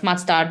that Smart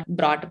Start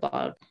brought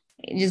about.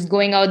 Just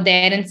going out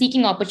there and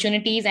seeking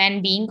opportunities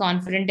and being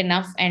confident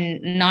enough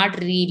and not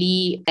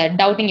really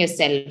doubting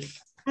yourself.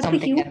 That's a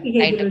huge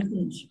behavioral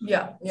change.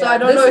 Yeah. So I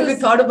don't know if you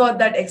thought about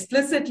that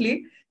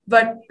explicitly,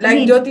 but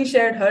Jyoti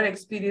shared her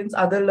experience,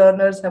 other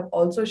learners have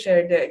also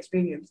shared their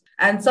experience.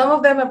 And some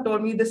of them have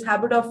told me this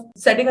habit of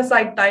setting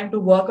aside time to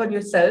work on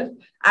yourself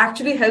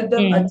actually helped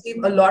them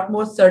achieve a lot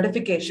more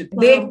certification.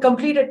 Wow. They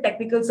completed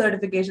technical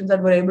certifications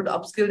and were able to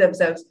upskill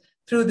themselves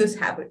through this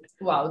habit.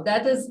 Wow,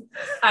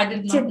 I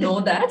did not know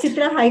that.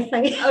 Chitra, high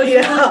five. Oh,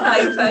 yeah.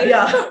 High five.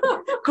 Yeah.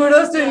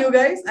 Kudos to you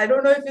guys. I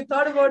don't know if you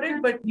thought about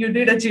it, but you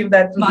did achieve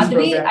that.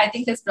 Madhuri, I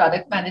think as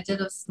product manager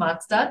of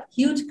Smart Start,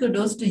 huge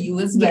kudos to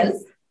you as well.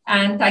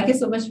 And thank you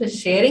so much for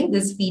sharing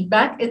this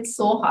feedback. It's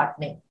so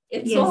heartening.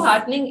 It's so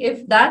heartening.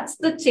 If that's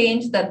the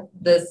change that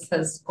this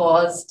has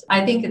caused,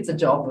 I think it's a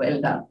job well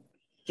done.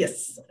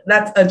 Yes,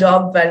 that's a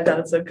job well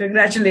done. So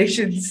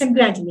congratulations.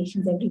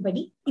 Congratulations,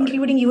 everybody,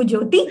 including you,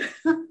 Jyoti.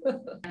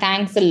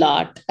 Thanks a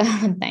lot.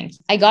 Thanks.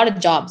 I got a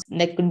job.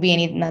 That could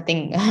be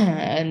nothing,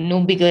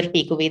 no bigger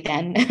takeaway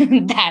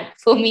than that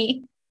for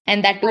me.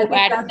 And that I too think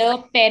at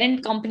the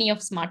parent company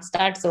of Smart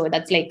Start. So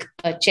that's like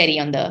a cherry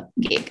on the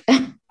cake.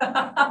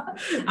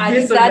 I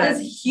think that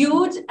is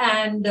huge,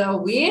 and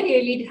we're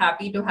really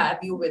happy to have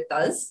you with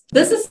us.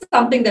 This is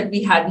something that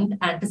we hadn't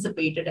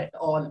anticipated at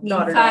all.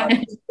 Not In at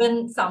fact,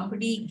 even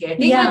somebody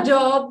getting Yeah. a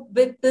job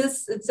with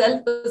this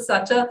itself was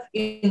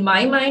in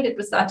my mind, it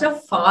was such a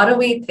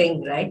faraway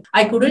thing, right?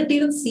 I couldn't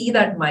even see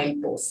that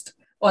milepost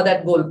or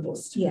that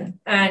goalpost. Yeah.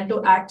 And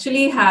to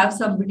actually have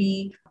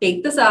somebody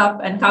take this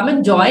up and come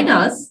and join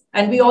us.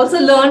 And we also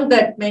learned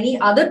that many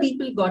other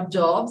people got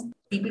jobs,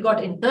 people got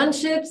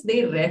internships,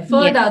 they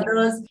referred Yes.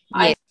 others.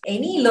 Yes.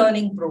 Any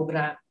learning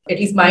program, at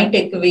least my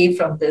takeaway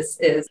from this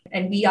is,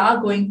 and we are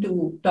going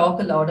to talk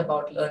a lot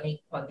about learning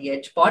on the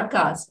Edge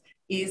podcast,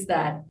 is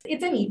that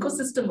it's an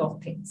ecosystem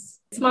of things.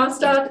 Smart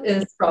Start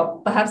is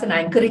perhaps an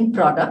anchoring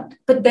product,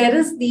 but there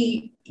is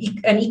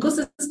an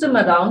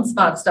ecosystem around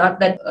Smart Start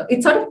that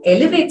it sort of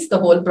elevates the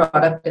whole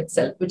product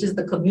itself, which is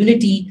the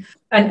community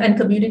and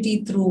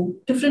community through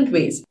different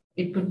ways.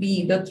 It could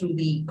be either through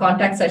the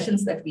contact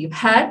sessions that we've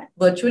had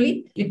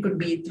virtually. It could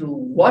be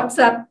through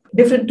WhatsApp,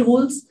 different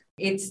tools.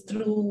 It's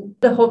through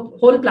the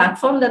whole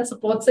platform that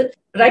supports it.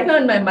 Right now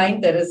in my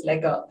mind, there is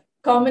like a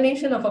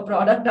combination of a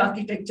product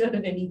architecture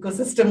and an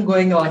ecosystem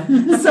going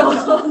on.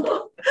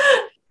 So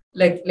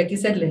like you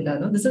said, Linda,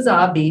 no, this is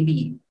our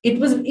baby. It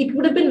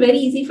would have been very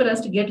easy for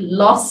us to get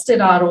lost in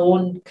our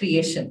own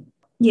creation.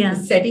 Yeah.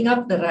 Setting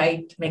up the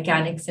right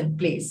mechanics in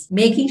place,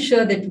 making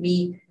sure that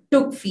we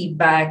took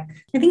feedback.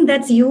 I think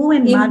that's you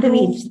and Madhavi,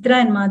 Improve.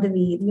 Chitra and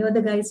Madhavi. You're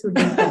the guys who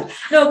did that.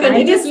 No,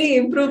 continuously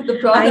improve the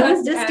product. I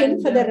was just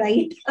in for the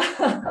ride.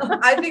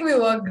 I think we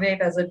work great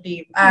as a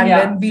team. And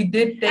Yeah. when we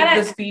did take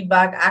this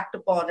feedback, act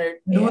upon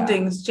it, do Yeah.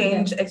 things,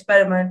 change,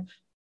 experiment,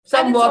 And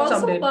some it's work, also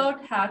some didn't.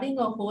 about having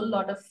a whole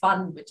lot of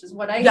fun, which is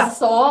what I Yeah.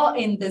 saw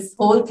in this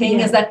whole thing,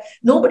 Yeah. is that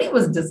nobody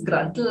was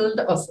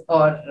disgruntled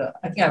or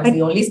I think I was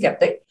the only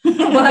skeptic,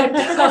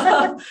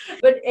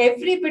 but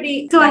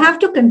everybody. So I have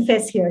to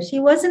confess here, she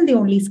wasn't the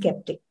only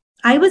skeptic.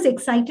 I was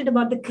excited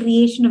about the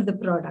creation of the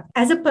product.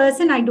 As a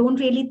person, I don't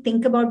really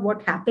think about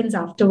what happens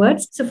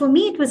afterwards. So for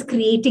me, it was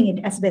creating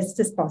it as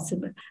best as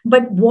possible.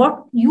 But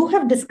what you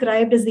have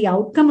described as the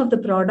outcome of the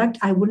product,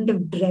 I wouldn't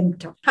have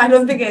dreamt of. I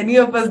don't think any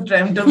of us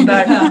dreamt of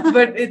that,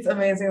 but it's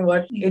amazing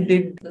what it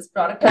did. This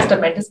product has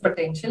tremendous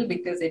potential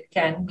because it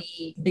can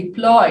be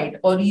deployed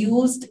or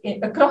used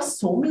across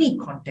so many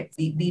contexts.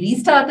 The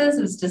restarters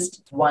is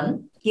just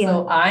one. Yeah.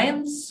 So I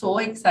am so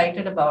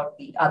excited about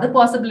the other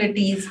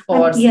possibilities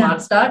for Yeah.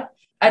 Smart Start.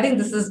 I think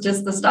this is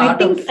just the I start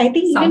think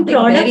even something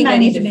product very, very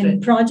management,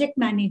 different. project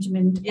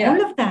management, Yeah.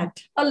 all of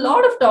that. A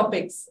lot of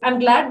topics. I'm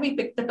glad we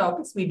picked the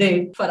topics we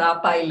did for our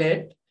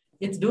pilot.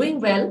 It's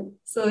doing well.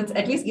 So it's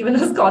at least given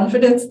us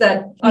confidence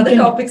that other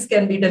topics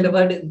can be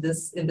delivered in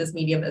this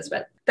medium as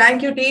well.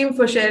 Thank you, team,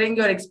 for sharing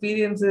your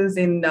experiences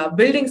in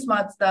building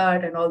Smart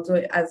Start and also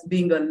as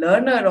being a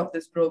learner of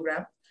this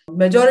program.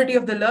 Majority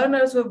of the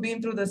learners who have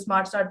been through the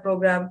Smart Start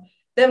program,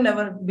 they've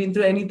never been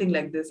through anything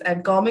like this.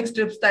 And comic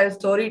strip style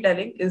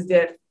storytelling is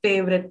their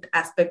favorite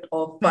aspect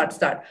of Smart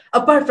Start,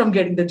 apart from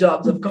getting the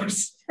jobs, of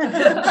course. All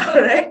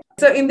right.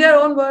 So in their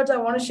own words, I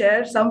want to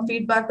share some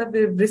feedback that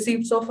we've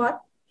received so far.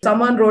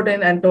 Someone wrote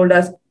in and told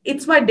us,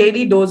 it's my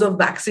daily dose of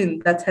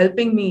vaccine that's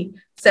helping me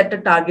set a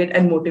target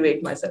and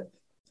motivate myself.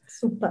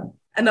 Super.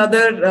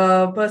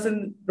 Another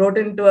person wrote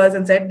in to us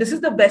and said, this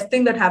is the best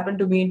thing that happened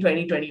to me in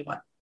 2021.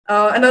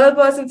 Another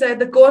person said,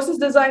 the course is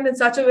designed in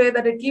such a way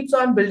that it keeps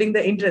on building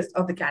the interest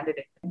of the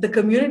candidate. The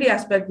community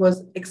aspect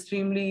was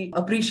extremely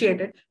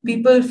appreciated.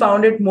 People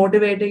found it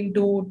motivating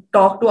to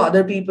talk to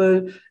other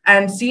people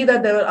and see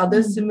that there were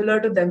others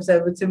similar to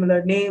themselves with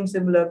similar names,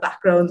 similar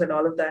backgrounds and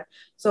all of that.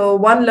 So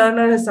one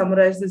learner has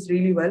summarized this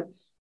really well.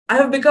 I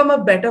have become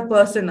a better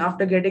person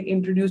after getting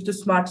introduced to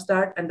Smart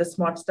Start and the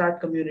Smart Start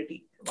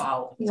community.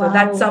 Wow. So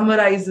that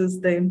summarizes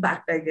the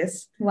impact, I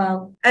guess.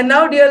 Wow. And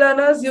now, dear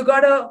learners, you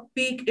got a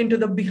peek into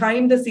the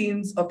behind the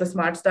scenes of the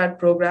Smart Start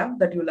program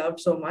that you loved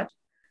so much.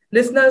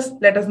 Listeners,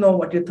 let us know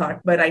what you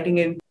thought by writing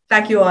in.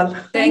 Thank you all.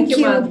 Thank you,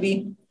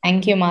 Madhavi.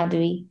 Thank you,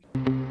 Madhavi.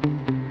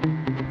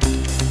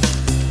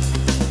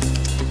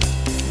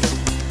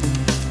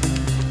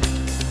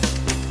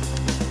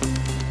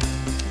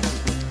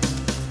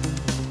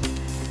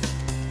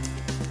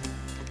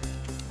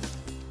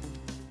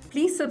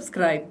 Please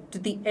subscribe to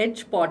the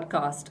Edge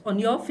podcast on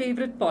your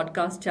favorite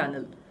podcast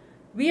channel.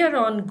 We are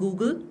on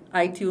Google,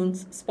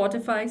 iTunes,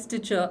 Spotify,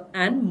 Stitcher,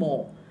 and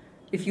more.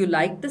 If you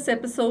liked this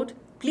episode,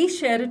 please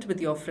share it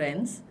with your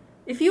friends.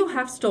 If you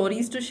have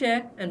stories to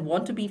share and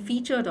want to be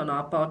featured on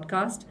our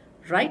podcast,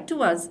 write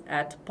to us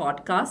at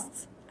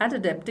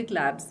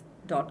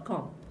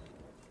podcasts@adepticlabs.com.